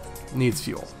 Needs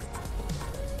fuel.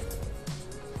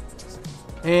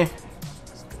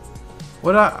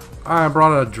 What I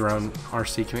brought a drone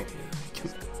RC.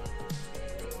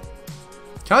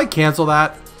 Can I cancel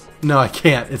that? No, I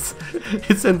can't.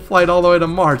 It's in flight all the way to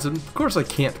Mars, and of course I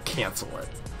can't cancel it.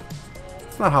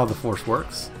 That's not how the Force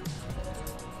works.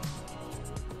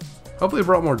 Hopefully it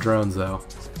brought more drones though.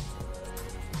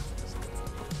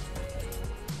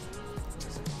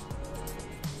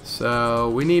 So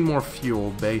we need more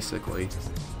fuel, basically.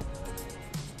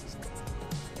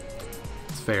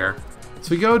 It's fair.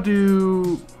 So we go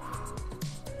to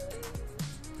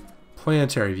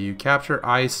planetary view, capture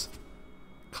ice,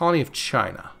 colony of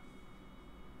China.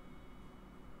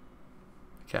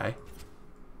 Okay.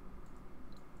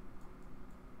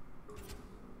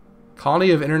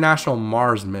 Colony of International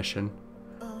Mars mission.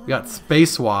 We got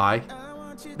Space Y.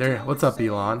 There. What's up,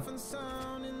 Elon?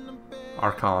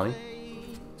 Our colony.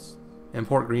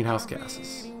 Import greenhouse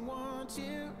gases.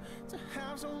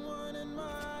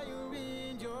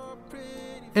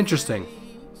 Interesting.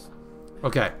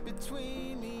 Okay.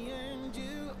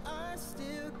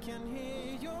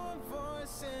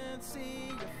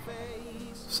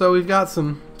 So we've got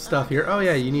some stuff here. Oh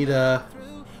yeah, you need to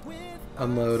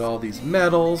unload all these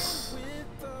metals.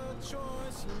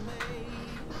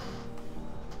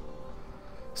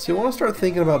 So you want to start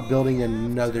thinking about building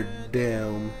another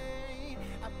dome.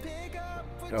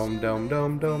 Dome, dome,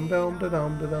 dome, dome, dome, dome,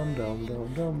 dome, dome, dome,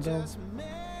 dome, dome, dome.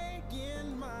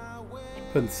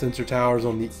 Putting sensor towers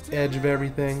on the edge of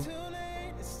everything.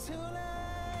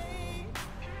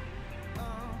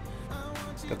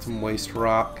 Got some waste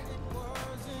rock.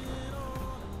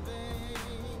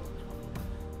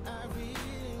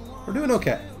 We're doing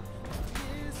okay.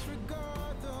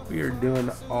 We are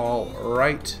doing all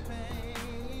right.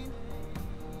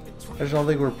 I just don't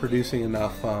think we're producing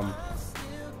enough. I'm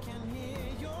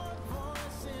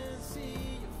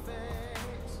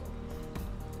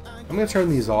going to turn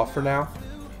these off for now.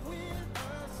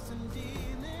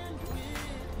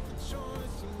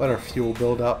 Let our fuel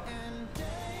build up.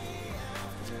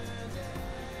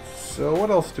 So what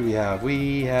else do we have?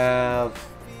 We have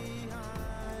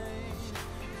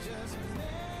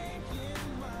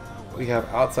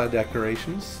outside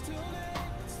decorations.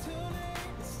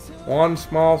 One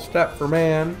small step for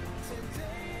man.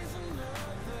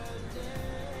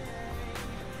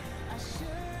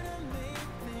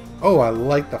 Oh, I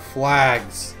like the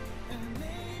flags.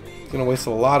 Gonna waste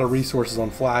a lot of resources on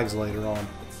flags later on.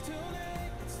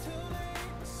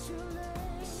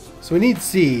 So we need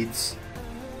seeds.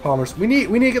 Palmers. We need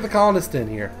to get the colonist in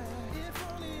here.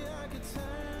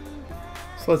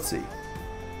 So let's see.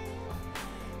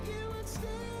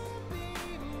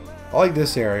 I like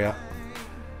this area.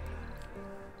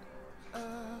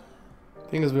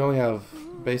 Thing is, we only have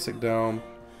basic dome.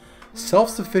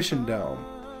 Self-sufficient dome.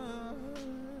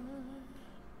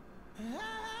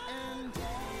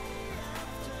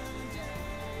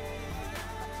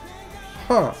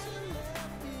 Huh.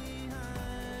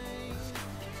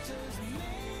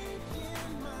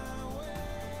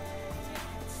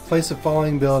 Place of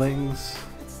falling buildings.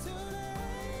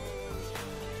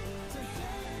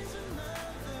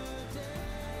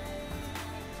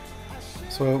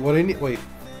 So what do you need? Wait.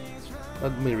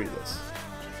 Let me read this.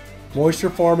 Moisture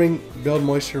farming. Build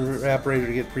moisture evaporator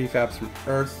to get prefabs from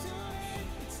Earth.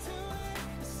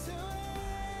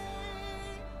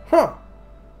 Huh.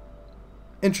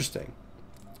 Interesting.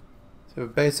 So a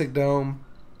basic dome.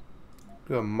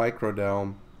 Do a micro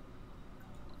dome.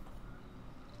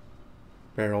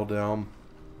 Barrel dome.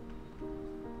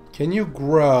 Can you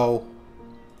grow?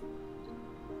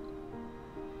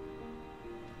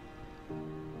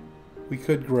 We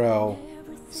could grow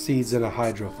seeds in a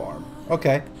hydro farm.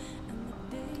 Okay.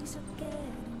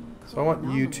 So I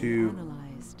want you to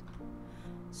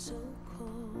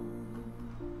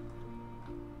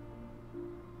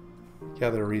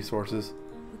gather resources.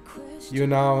 You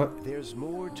now. There's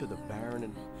more to the Baron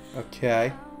and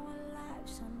Okay.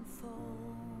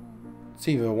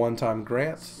 Receive a one-time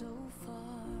grant.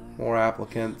 More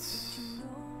applicants.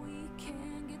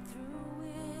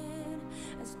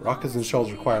 Rockets and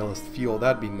shells require less fuel.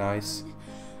 That'd be nice.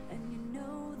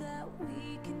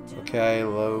 Okay,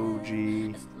 low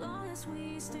G.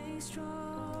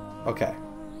 Okay.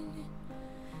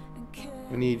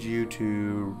 We need you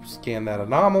to scan that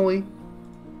anomaly.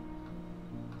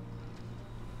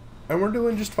 And we're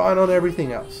doing just fine on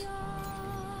everything else.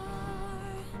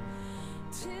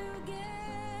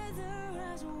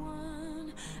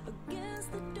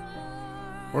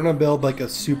 We're gonna build like a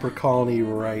super colony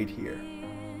right here.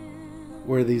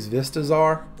 Where these vistas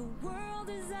are.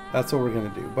 That's what we're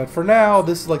gonna do. But for now,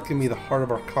 this is like gonna be the heart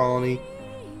of our colony.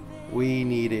 We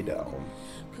need a dome.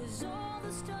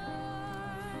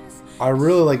 I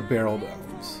really like barrel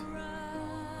domes.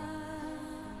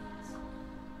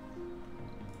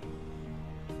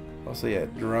 Also, yeah,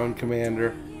 drone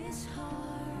commander.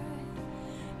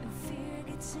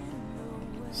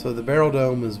 So the barrel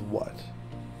dome is what?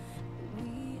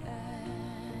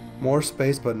 More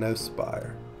space but no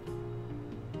spire.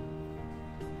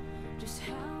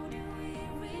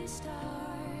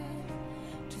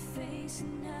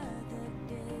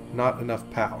 Not enough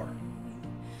power.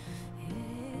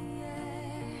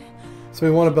 So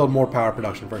we want to build more power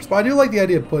production first. But I do like the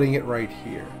idea of putting it right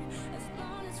here.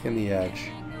 In the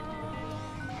edge.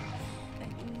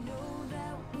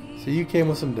 So you came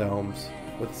with some domes.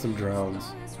 With some drones.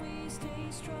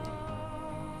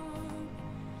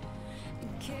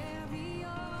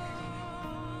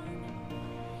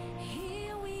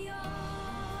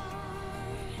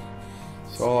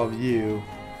 So all of you.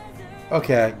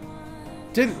 Okay.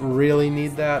 Didn't really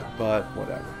need that, but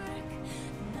whatever.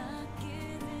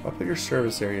 I'll put your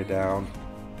service area down.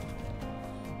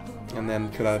 And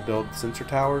then could I build sensor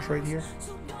towers right here?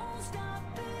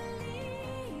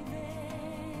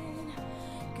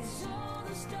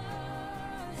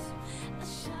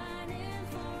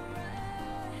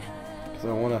 Because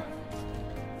I wanna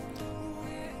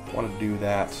do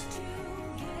that.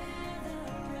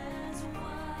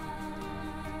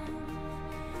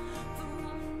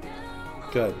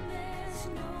 Good.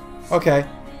 Okay.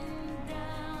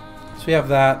 So we have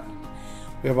that.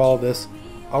 We have all this.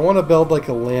 I want to build like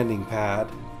a landing pad.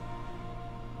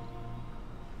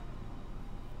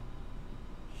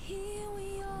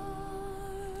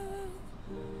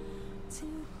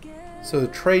 So the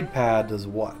trade pad does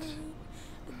what?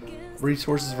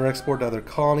 Resources for export to other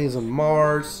colonies on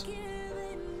Mars.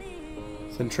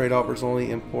 Send trade offers only.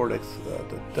 Import.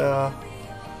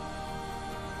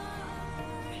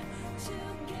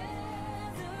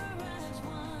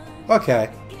 Okay.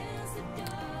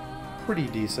 Pretty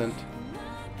decent.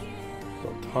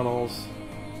 Build tunnels.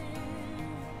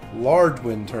 Large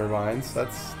wind turbines.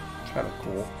 That's kind of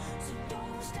cool.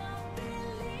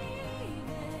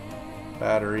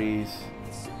 Batteries.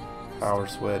 Power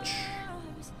switch.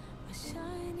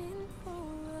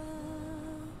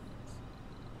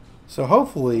 So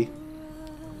hopefully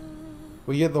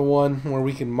we get the one where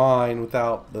we can mine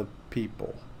without the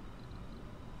people.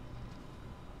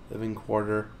 Living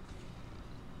quarter.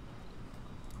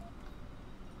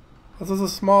 This is a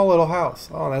small little house.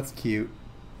 Oh, that's cute.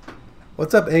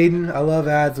 What's up, Aiden? I love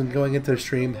ads when going into the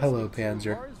stream. Hello,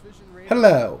 Panzer.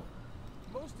 Hello.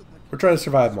 We're trying to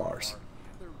survive Mars.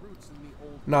 their roots in the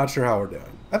old Not sure how we're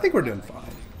doing. I think we're doing fine.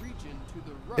 Region to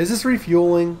the right. Is this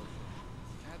refueling?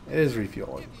 It is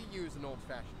refueling. If you use an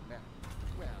old-fashioned map,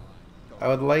 well, I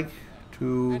would like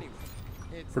to Anyway,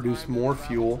 it's produce time to more travel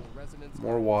fuel, to the residents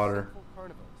more of water. simple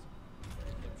carnivals.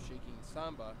 If shaking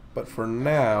samba, But for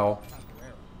now,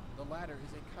 capoeira, the latter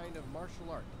is a kind of martial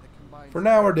art that combines for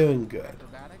now we're doing good.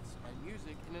 acrobatics and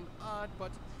music in an odd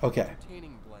but Okay.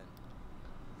 entertaining blend.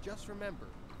 Just remember,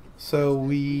 So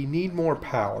we need more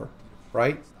power,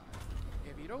 right?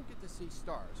 if you don't get to see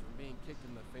stars from being kicked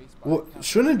in the face by Well,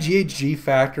 shouldn't a GHG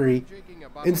factory,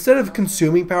 instead of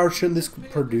consuming power, shouldn't this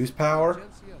produce power?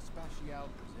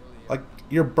 Like,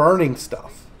 you're burning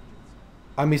stuff.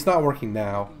 I mean, it's not working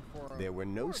now. There were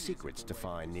no secrets to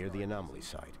find near the anomaly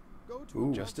site.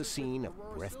 Ooh. Just a scene of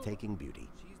breathtaking beauty.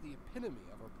 She's the epitome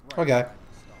of a bright Okay. shining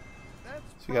star. That's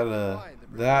So we got probably why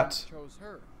the that. British chose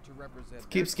her to represent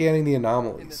Keep their scanning the in this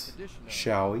anomalies, edition of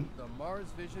shall we? The Mars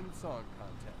Vision Song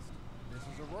Contest. This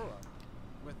is Aurora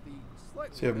with the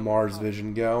slightly So you have Mars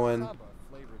Vision going.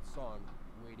 flavored song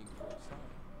Waiting for a Sign.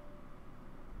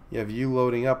 You have you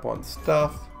loading up on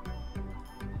stuff.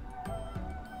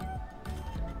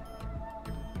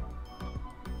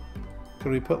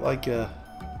 Could we put like a...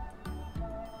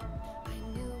 I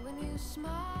knew when you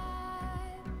smiled,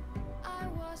 I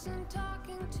wasn't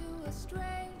talking to a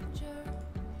stranger.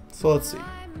 So let's see.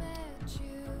 I met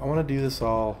you I want to do this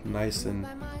all nice and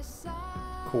by my side.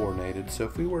 coordinated. So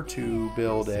if we were to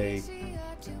build a Easier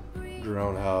to breathe.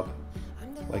 drone hub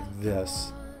I'm the like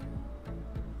this,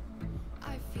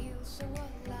 I feel so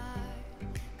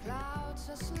alive. Clouds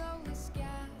are slowly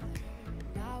scattered.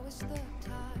 Now is the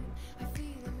time I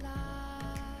feel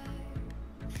alive.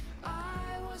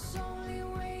 I was only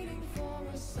waiting for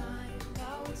a sign.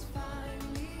 Now it's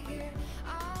finally here.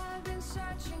 I've been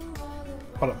searching all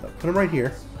around. hold up, no, put them right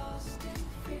here. Lost in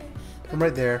fear. Put them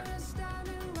right there.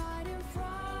 Standing right in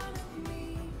front of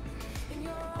me. And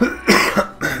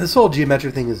you're This whole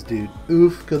geometric thing is, dude.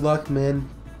 Oof, good luck, man.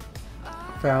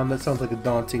 Found that sounds like a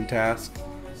daunting task.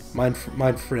 My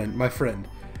friend.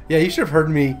 Yeah, you should have heard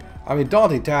me. I mean,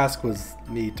 daunting task was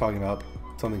me talking about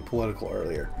something political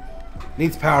earlier.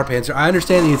 Needs power, Panzer. I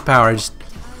understand it needs power. I just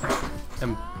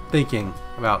am thinking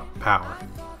about power.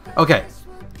 Okay,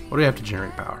 what do we have to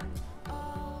generate power?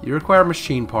 You require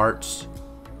machine parts.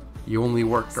 You only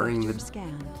work during Sector the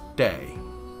scanned. day.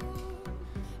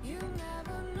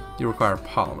 You require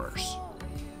polymers.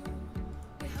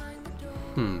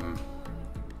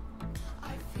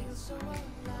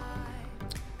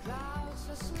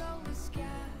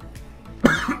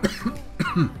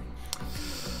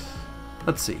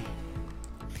 Let's see.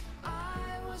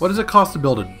 What does it cost to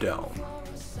build a dome?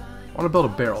 I want to build a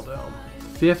barrel dome.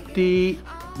 50,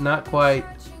 not quite.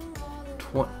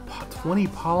 20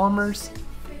 polymers?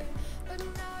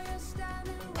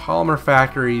 Polymer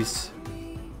factories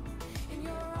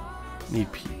need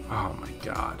oh my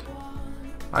god.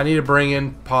 I need to bring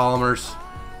in polymers,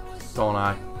 don't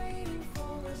I?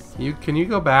 Can you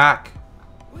go back?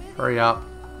 Hurry up.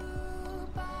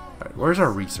 Alright, where's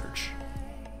our research?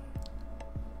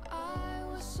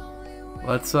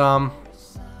 Let's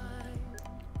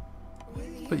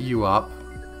put you up.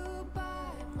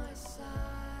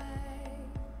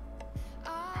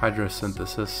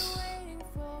 Hydrosynthesis.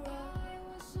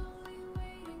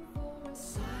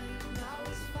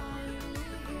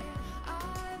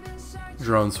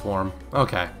 Drone swarm.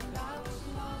 Okay.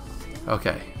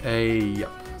 Okay.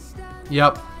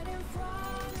 Yep.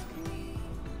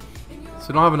 So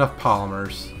we don't have enough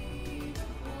polymers.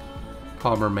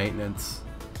 Polymer maintenance.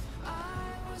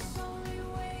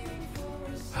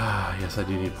 Yes, I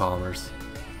do need polymers.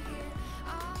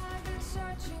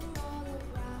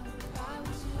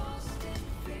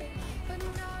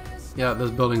 Yeah,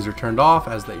 those buildings are turned off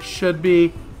as they should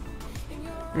be.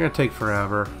 They're gonna take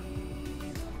forever.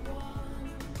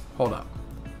 Hold up.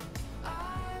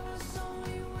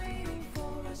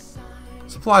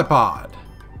 Supply pod.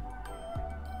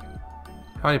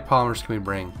 How many polymers can we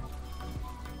bring?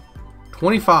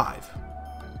 25.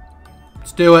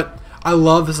 Let's do it. I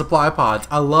love the supply pods.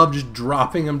 I love just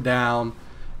dropping them down.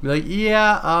 Be like,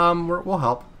 yeah, we'll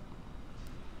help.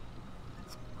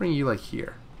 Let's bring you like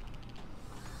here.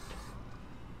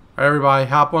 Alright, everybody,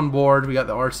 hop on board. We got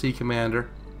the RC commander.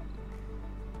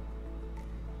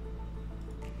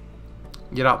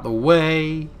 Get out the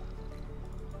way.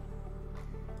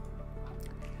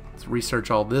 Let's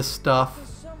research all this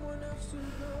stuff.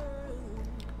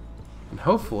 And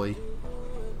hopefully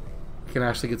we can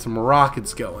actually get some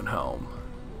rockets going home.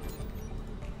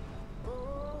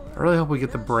 I really hope we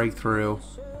get the breakthrough.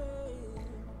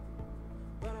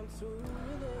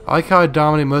 I like how I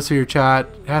dominate most of your chat.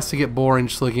 It has to get boring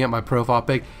just looking at my profile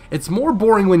pic. It's more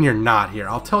boring when you're not here.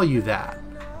 I'll tell you that.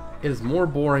 It is more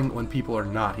boring when people are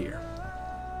not here.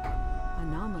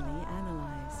 Anomaly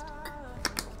analyzed.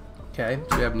 Okay,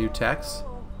 so we have new text.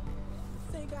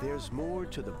 There's more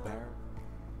to the barrel.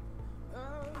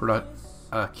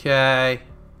 Okay.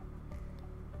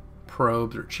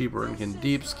 Probes are cheaper and can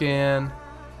deep scan.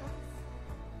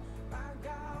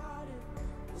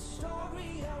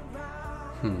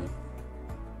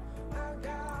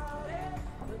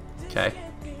 Okay.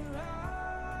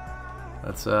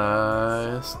 Let's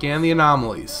scan the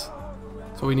anomalies.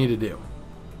 That's what we need to do.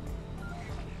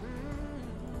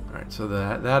 Alright, so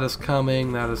that is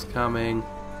coming, that is coming.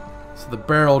 So the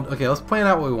barrel, okay, let's plan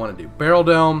out what we want to do. Barrel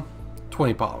dome,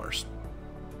 20 polymers.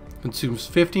 Consumes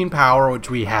 15 power,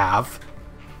 which we have.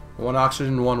 1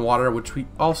 oxygen, 1 water, which we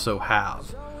also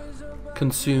have.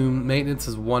 Consume maintenance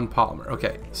is 1 polymer.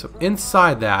 Okay, so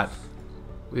inside that,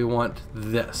 we want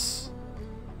this,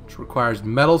 which requires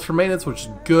metals for maintenance, which is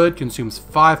good. Consumes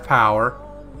 5 power,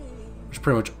 which is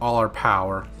pretty much all our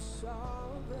power.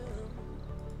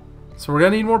 So we're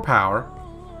gonna need more power,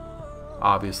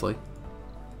 obviously,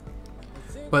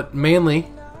 but mainly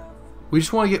we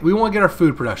just want to get our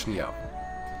food production going.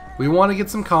 We want to get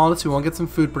some colonists. We want to get some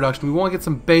food production. We want to get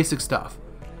some basic stuff.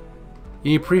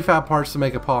 You need prefab parts to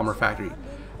make a polymer factory.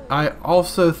 I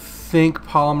also think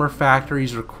polymer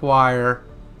factories require.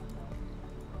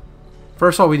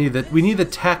 First of all, we need the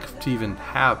tech to even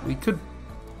have. We could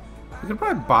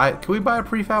probably buy it. Can we buy a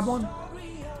prefab one?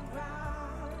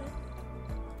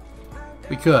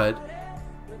 We could.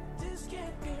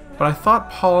 But I thought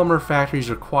polymer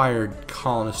factories required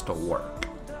colonists to work,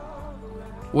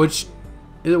 which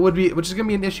is going to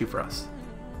be an issue for us.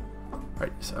 All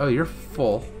right. So, oh, you're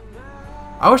full.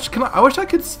 I wish I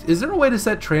could. Is there a way to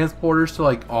set transporters to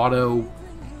like auto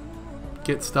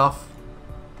get stuff?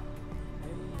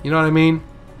 You know what I mean?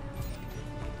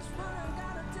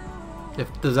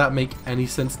 Does that make any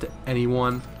sense to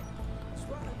anyone?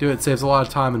 Dude, it saves a lot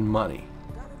of time and money.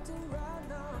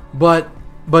 But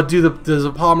does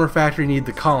a polymer factory need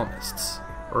the colonists?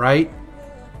 Right?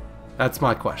 That's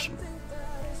my question.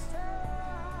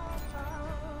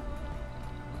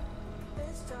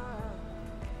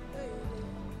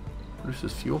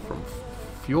 Produces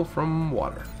fuel from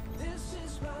water.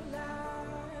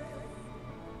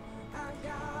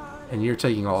 And you're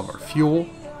taking all of our fuel.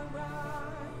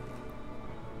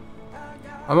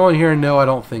 I'm only hearing no, I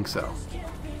don't think so.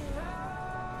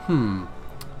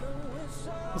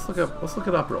 Let's look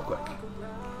it up real quick.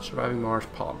 Surviving Mars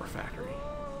polymer factory.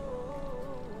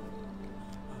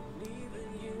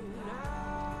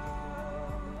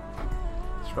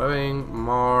 Surviving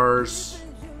Mars.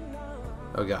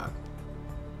 Oh god.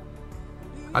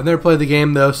 I've never played the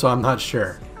game though, so I'm not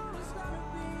sure.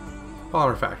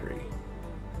 Polymer factory.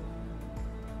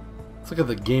 Let's look at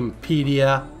the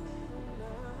Gamepedia.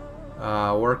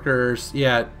 Workers.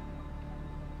 Yeah.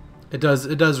 It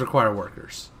does require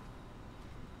workers.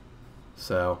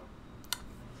 So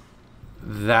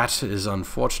that is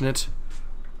unfortunate.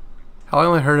 Hell, I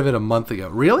only heard of it a month ago.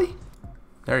 Really?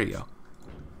 There you go.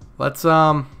 Let's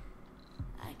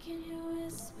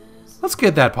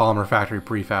get that polymer factory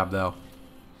prefab though.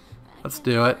 Let's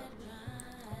do it.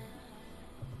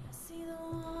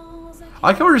 I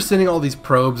like how we're just sending all these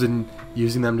probes and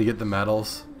using them to get the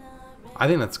metals. I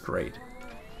think that's great.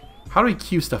 How do we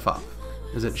queue stuff up?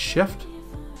 Is it shift?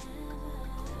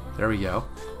 There we go.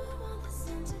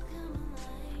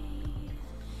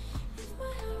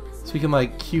 So we can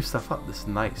like queue stuff up. This is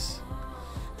nice.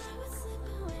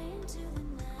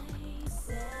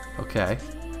 Okay.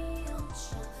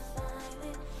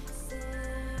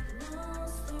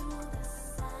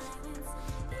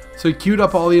 So we queued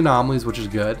up all the anomalies, which is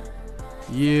good.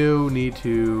 You need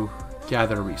to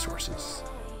gather resources.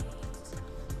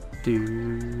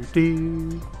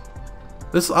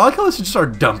 This, I like how this is just our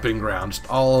dumping ground. Just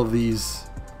all of these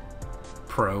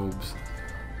probes.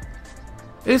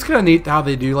 It's kind of neat how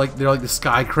they do, like, they're like the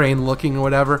sky crane looking or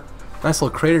whatever. Nice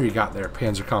little crater you got there,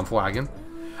 Panzerkampfwagen.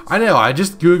 I know, I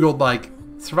just googled like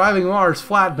surviving Mars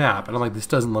flat map, and I'm like, this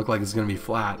doesn't look like it's gonna be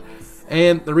flat.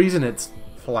 And the reason it's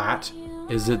flat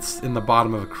is it's in the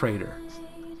bottom of a crater.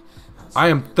 I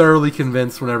am thoroughly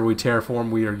convinced whenever we terraform,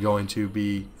 we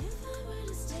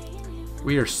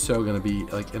are so gonna be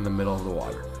like in the middle of the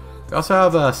water. We also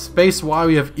have a Space Y.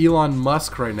 We have Elon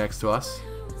Musk right next to us.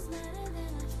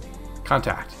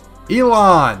 Contact.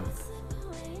 Elon!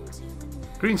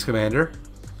 Greetings, Commander.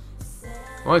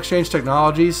 Want to exchange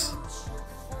technologies?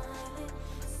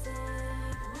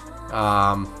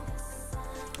 I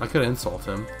could insult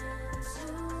him.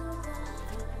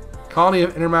 Colony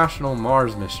of International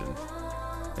Mars Mission.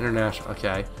 International,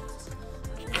 okay.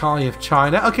 Colony of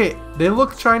China. Okay, they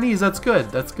look Chinese. That's good.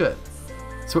 That's good.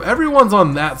 So everyone's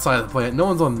on that side of the planet. No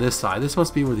one's on this side. This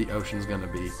must be where the ocean's going to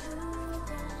be.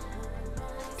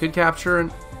 Could capture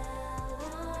an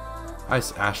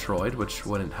ice asteroid, which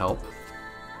wouldn't help.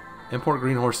 Import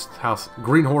greenhorse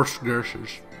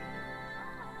Gershes.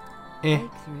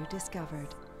 Breakthrough discovered.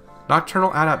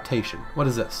 Nocturnal adaptation. What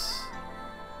is this?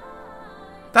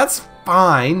 That's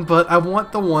fine, but I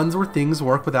want the ones where things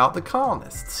work without the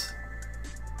colonists.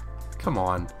 Come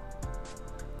on.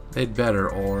 They'd better,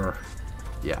 or...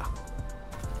 yeah.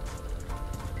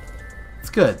 It's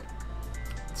good.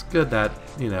 It's good that,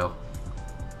 you know,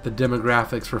 the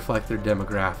demographics reflect their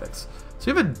demographics.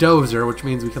 So we have a dozer, which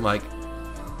means we can, like,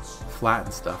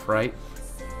 flatten stuff, right?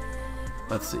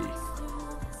 Let's see.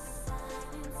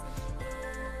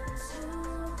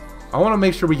 I want to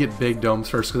make sure we get big domes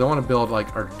first, because I want to build,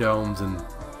 like, our domes and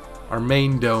our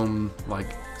main dome, like,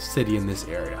 city in this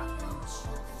area.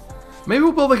 Maybe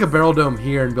we'll build, like, a barrel dome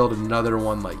here and build another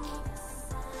one, like,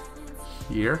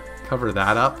 here. Cover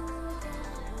that up.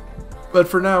 But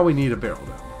for now, we need a barrel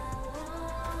dome.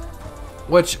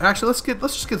 Which, actually, let's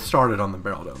just get started on the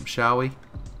barrel dome, shall we?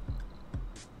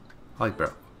 I like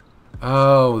barrel.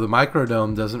 Oh, the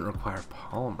microdome doesn't require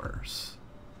polymers.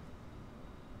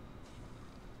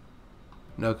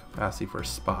 No capacity for a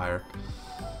spire.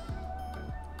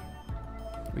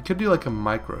 We could do like a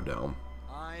microdome.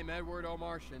 I'm Edward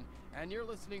O'Martian, and you're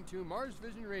listening to Mars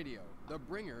Vision Radio, the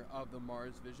bringer of the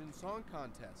Mars Vision Song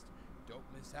Contest. Don't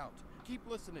miss out. Keep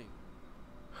listening.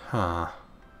 Huh.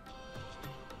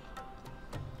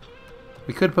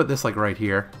 We could put this like right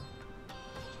here.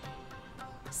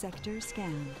 Sector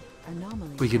scanned.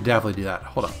 Anomaly. We could found. definitely do that.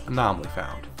 Hold on. Anomaly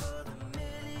found.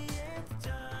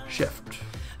 Shift.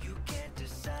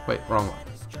 Wait, wrong one.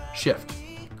 Shift.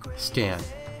 Scan.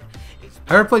 Have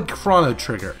I ever played Chrono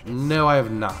Trigger? No, I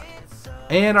have not.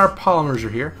 And our polymers are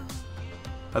here.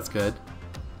 That's good.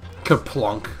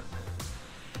 Kaplunk.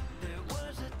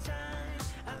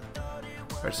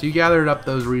 Alright, so you gathered up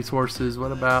those resources.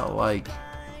 What about, like...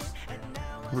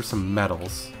 where's some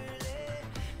metals?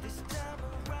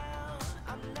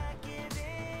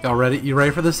 Y'all ready? You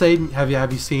ready for this, Aiden?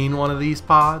 Have you seen one of these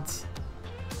pods?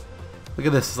 Look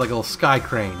at this. It's like a little sky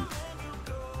crane.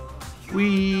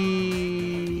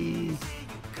 Whee!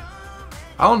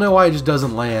 I don't know why it just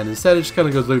doesn't land. Instead, it just kind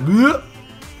of goes like bloop,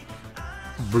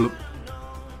 bloop,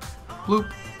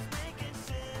 bloop.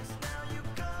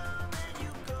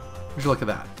 Would you look at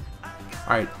that?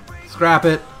 All right, scrap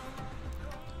it.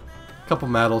 Couple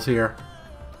metals here.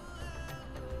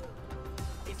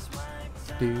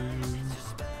 So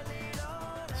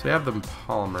we have the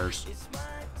polymers.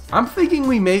 I'm thinking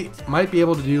we might be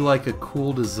able to do like a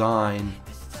cool design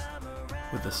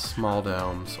with the small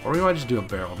domes, or we might just do a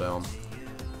barrel dome.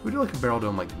 We do like a barrel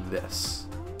dome like this,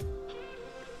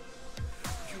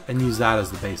 and use that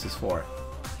as the basis for it.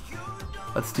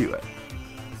 Let's do it.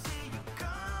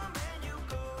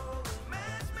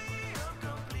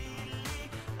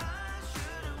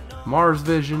 Mars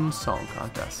Vision Song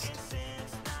Contest.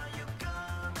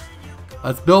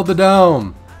 Let's build the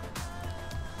dome.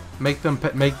 Make them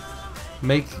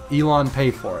make Elon pay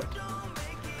for it.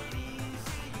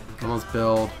 And let's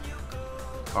build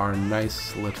our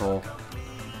nice little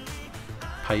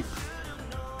pipe.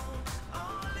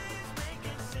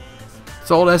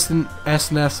 It's old SNES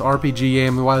RPG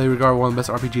game, widely regarded one of the best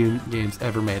RPG games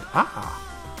ever made. Ah,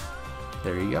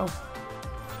 there you go.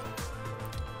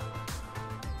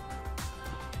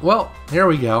 Well, here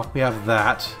we go. We have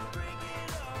that.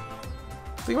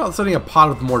 Think about setting a pod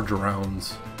with more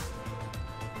drones.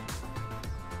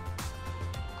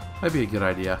 Might be a good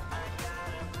idea.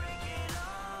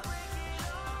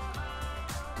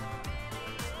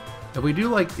 If we do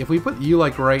like, if we put you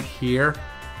like right here,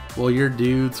 will your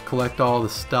dudes collect all the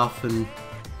stuff and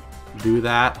do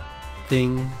that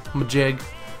thing majig?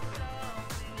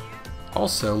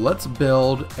 Also, let's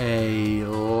build a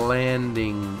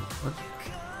landing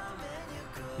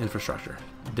infrastructure.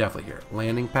 Definitely here.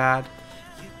 Landing pad.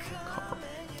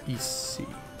 EC.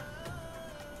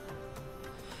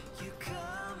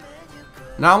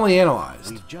 Anomaly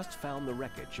analyzed. We've just found the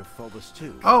wreckage of Phobos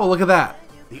 2. Oh, look at that.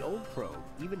 The old probe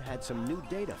even had some new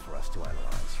data for us to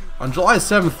analyze. On July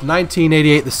 7th,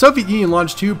 1988, the Soviet Union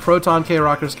launched 2 Proton K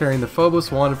rockets carrying the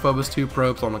Phobos 1 and Phobos 2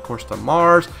 probes on a course to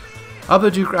Mars. Of the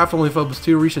 2 craft, only Phobos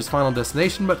 2 reached its final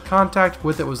destination, but contact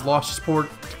with it was lost to support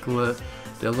to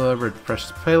deliver its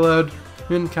precious payload.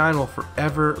 Humankind will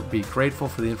forever be grateful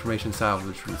for the information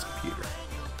salvaged from its computer.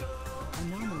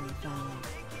 Anomaly found.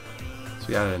 So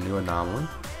we added a new anomaly.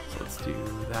 So let's do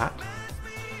that.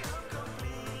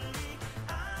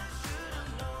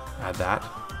 Add that.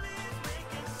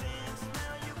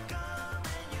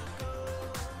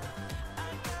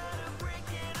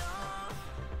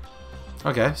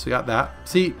 Okay, so we got that.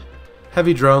 See,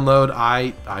 heavy drone load,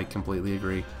 I completely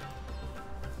agree.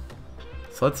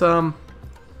 So let's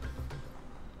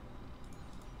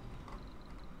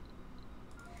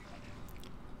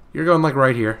you're going like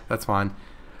right here, that's fine.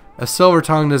 As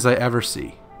silver-tongued as I ever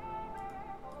see.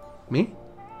 Me?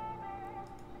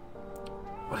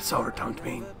 What does silver-tongued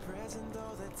mean?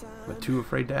 I'm too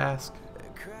afraid to ask.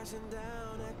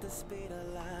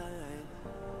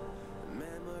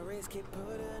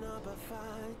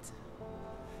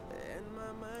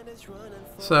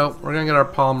 So, we're gonna get our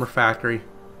polymer factory.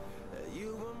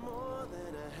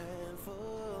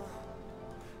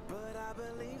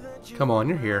 Come on,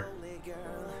 you're here.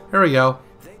 Here we go.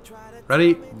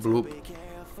 Ready? Bloop.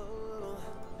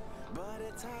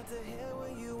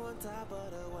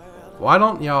 Why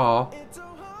don't y'all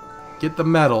get the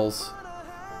metals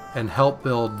and help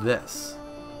build this?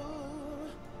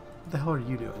 What the hell are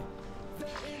you doing?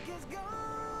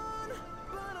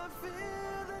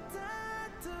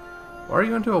 Why are you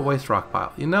going to a waste rock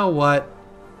pile? You know what?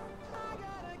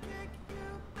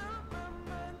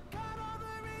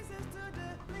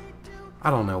 I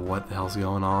don't know what the hell's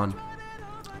going on.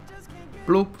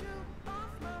 Bloop.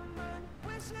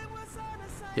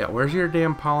 Yeah, where's your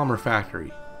damn polymer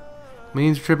factory?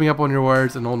 Means you're tripping up on your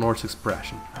words, an Old Norse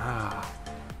expression. Ah.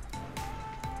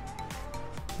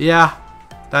 Yeah,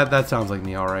 that sounds like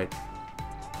me, alright.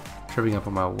 Tripping up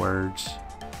on my words.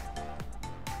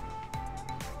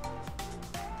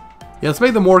 Yeah, let's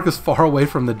make the morgue as far away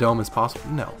from the dome as possible.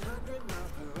 No.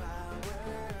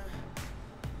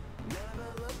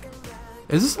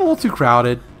 Is this a little too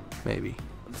crowded? Maybe.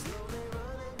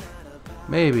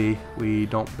 Maybe we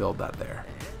don't build that there.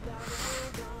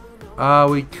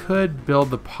 We could build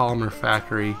the polymer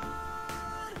factory.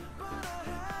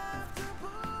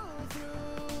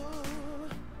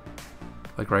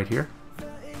 Like right here.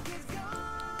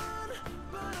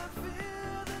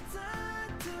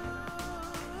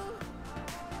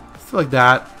 Just like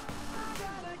that.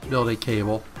 Build a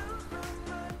cable.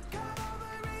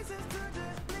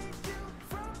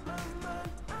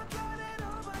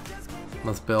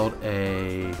 Let's build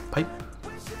a pipe.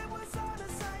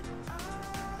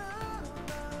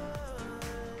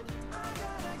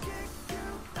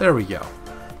 There we go.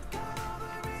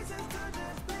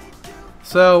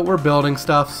 So we're building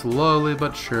stuff slowly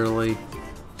but surely.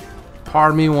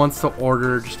 Part of me wants to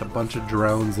order just a bunch of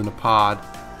drones in a pod.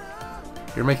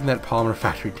 You're making that polymer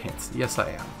factory dance. Yes, I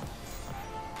am.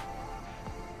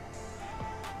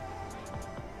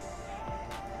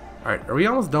 Alright, are we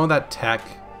almost done with that tech?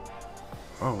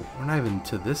 Oh, we're not even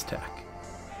to this tech.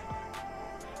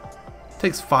 It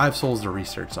takes 5 souls to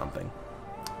research something.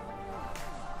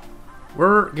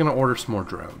 We're gonna order some more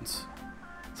drones.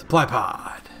 Supply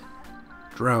pod.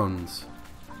 Drones.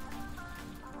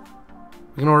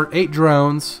 We can order 8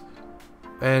 drones.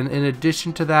 And in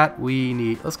addition to that, we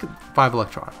need... Let's get 5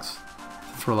 electronics.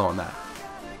 Since we're low on that.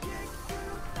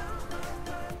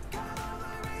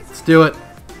 Let's do it.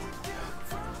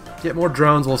 Get more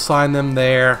drones. We'll assign them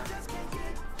there.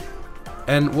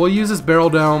 And we'll use this barrel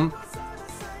dome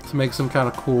to make some kind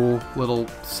of cool little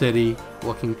city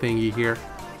looking thingy here.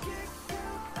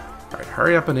 Alright,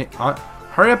 hurry up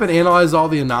and analyze all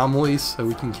the anomalies so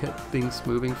we can get things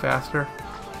moving faster.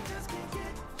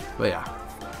 But yeah.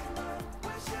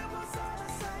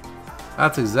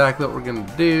 That's exactly what we're gonna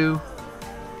do.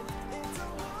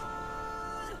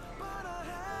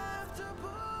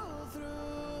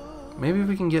 Maybe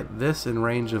we can get this in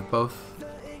range of both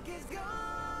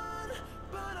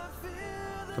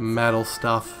the metal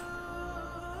stuff,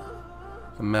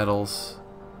 the metals.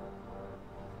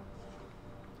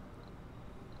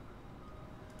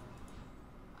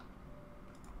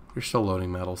 You're still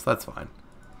loading metals, that's fine.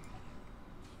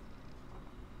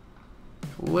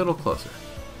 A little closer.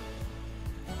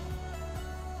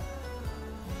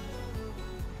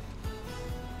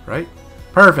 Right?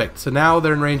 Perfect. So now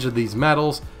they're in range of these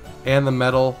metals and the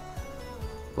metal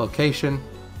location.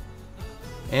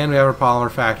 And we have our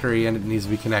polymer factory and it needs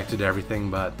to be connected to everything,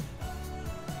 but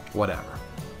whatever.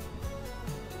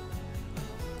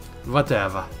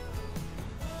 Whatever.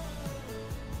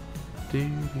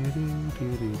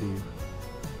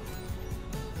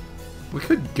 We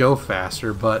could go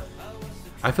faster, but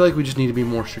I feel like we just need to be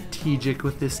more strategic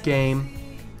with this game.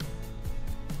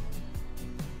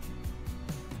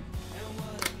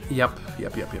 Yep.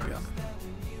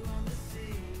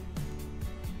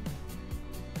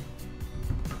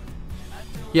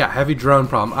 Yeah, heavy drone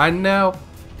problem. I know.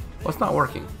 Well, it's not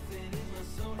working.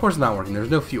 Of course it's not working. There's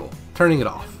no fuel. Turning it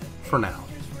off. for now.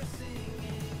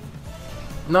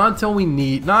 Not until we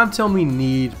need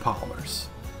polymers.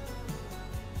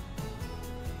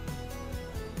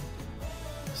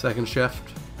 Second shift.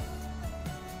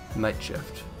 Night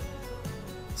shift.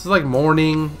 This is like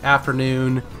morning,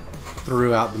 afternoon,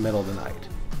 throughout the middle of the night.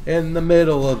 In the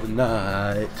middle of the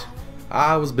night,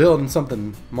 I was building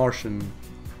something Martian.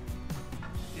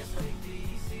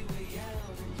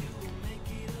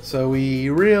 So we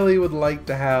really would like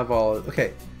to have all...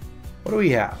 Okay, what do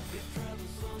we have?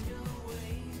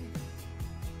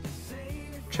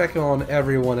 Check on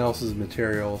everyone else's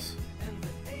materials.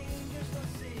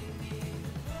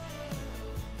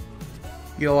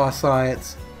 You get a lot of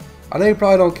science. I know you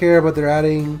probably don't care, but they're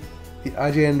adding the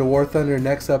IGN to War Thunder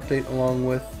next update along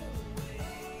with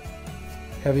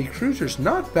heavy cruisers.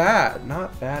 Not bad.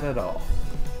 Not bad at all.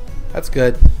 That's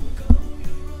good.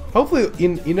 Hopefully,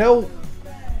 you know,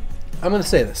 I'm going to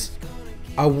say this.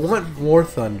 I want War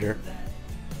Thunder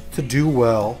to do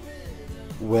well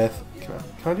with... Can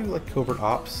I do like covert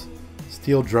ops?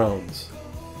 Steal drones.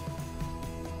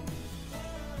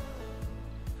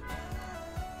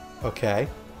 Okay.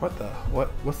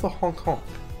 What's the honk honk?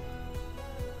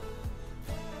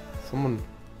 Someone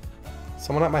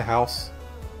at my house.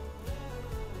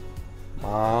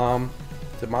 Mom.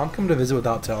 Did Mom come to visit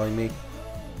without telling me?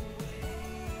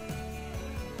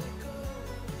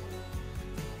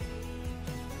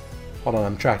 Hold on,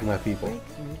 I'm tracking my people.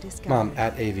 Mom,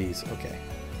 at AVs. Okay.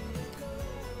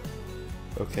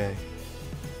 Okay.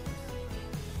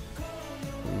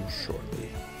 Shortly.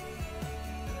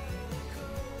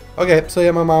 Okay, so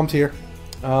yeah, my mom's here.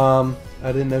 I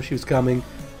didn't know she was coming.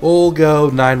 We'll go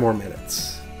 9 more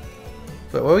minutes.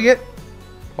 But what do we get?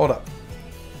 Hold up.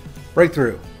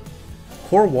 Breakthrough.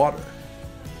 Core water.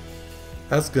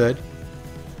 That's good.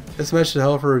 This message is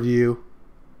hell for review.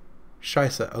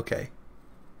 Scheisse. Okay.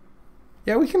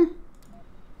 Yeah, we can...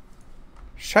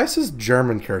 Scheisse's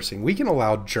German cursing. We can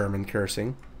allow German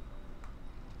cursing.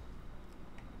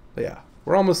 But yeah,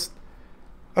 we're almost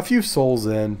a few souls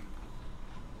in.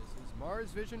 This is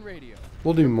Mars Vision Radio.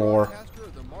 We'll do more. Broadcaster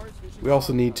of the Mars Vision We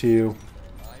also need to...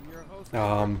 I'm your host.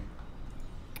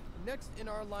 Next in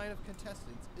our line of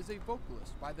contestants is a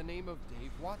vocalist by the name of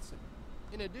Dave Watson.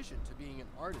 In addition to being an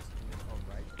artist in his own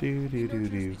right,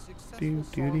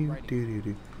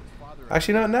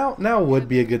 Actually, no. Now would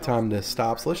be a good time to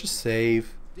stop. So let's just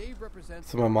save,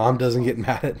 so my mom doesn't get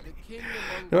mad at me.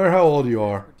 No matter how old you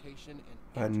are.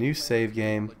 A new save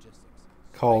game.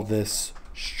 Call this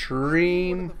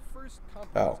Stream.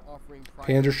 Oh,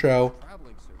 Panzer Show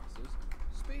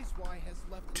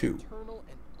 2.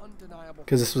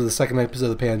 Because this was the second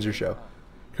episode of the Panzer Show.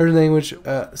 Current language.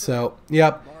 So,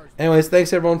 yep. Anyways,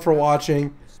 thanks everyone for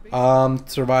watching.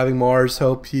 Surviving Mars. I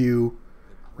hope you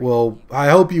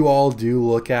all do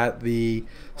look at the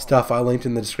stuff I linked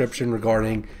in the description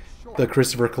regarding the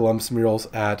Christopher Columbus murals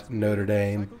at Notre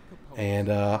Dame. And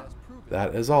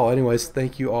that is all. Anyways,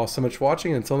 thank you all so much for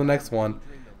watching. Until the next one,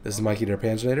 this is Mikey, the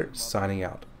Panzernator, signing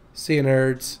out. See you,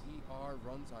 nerds.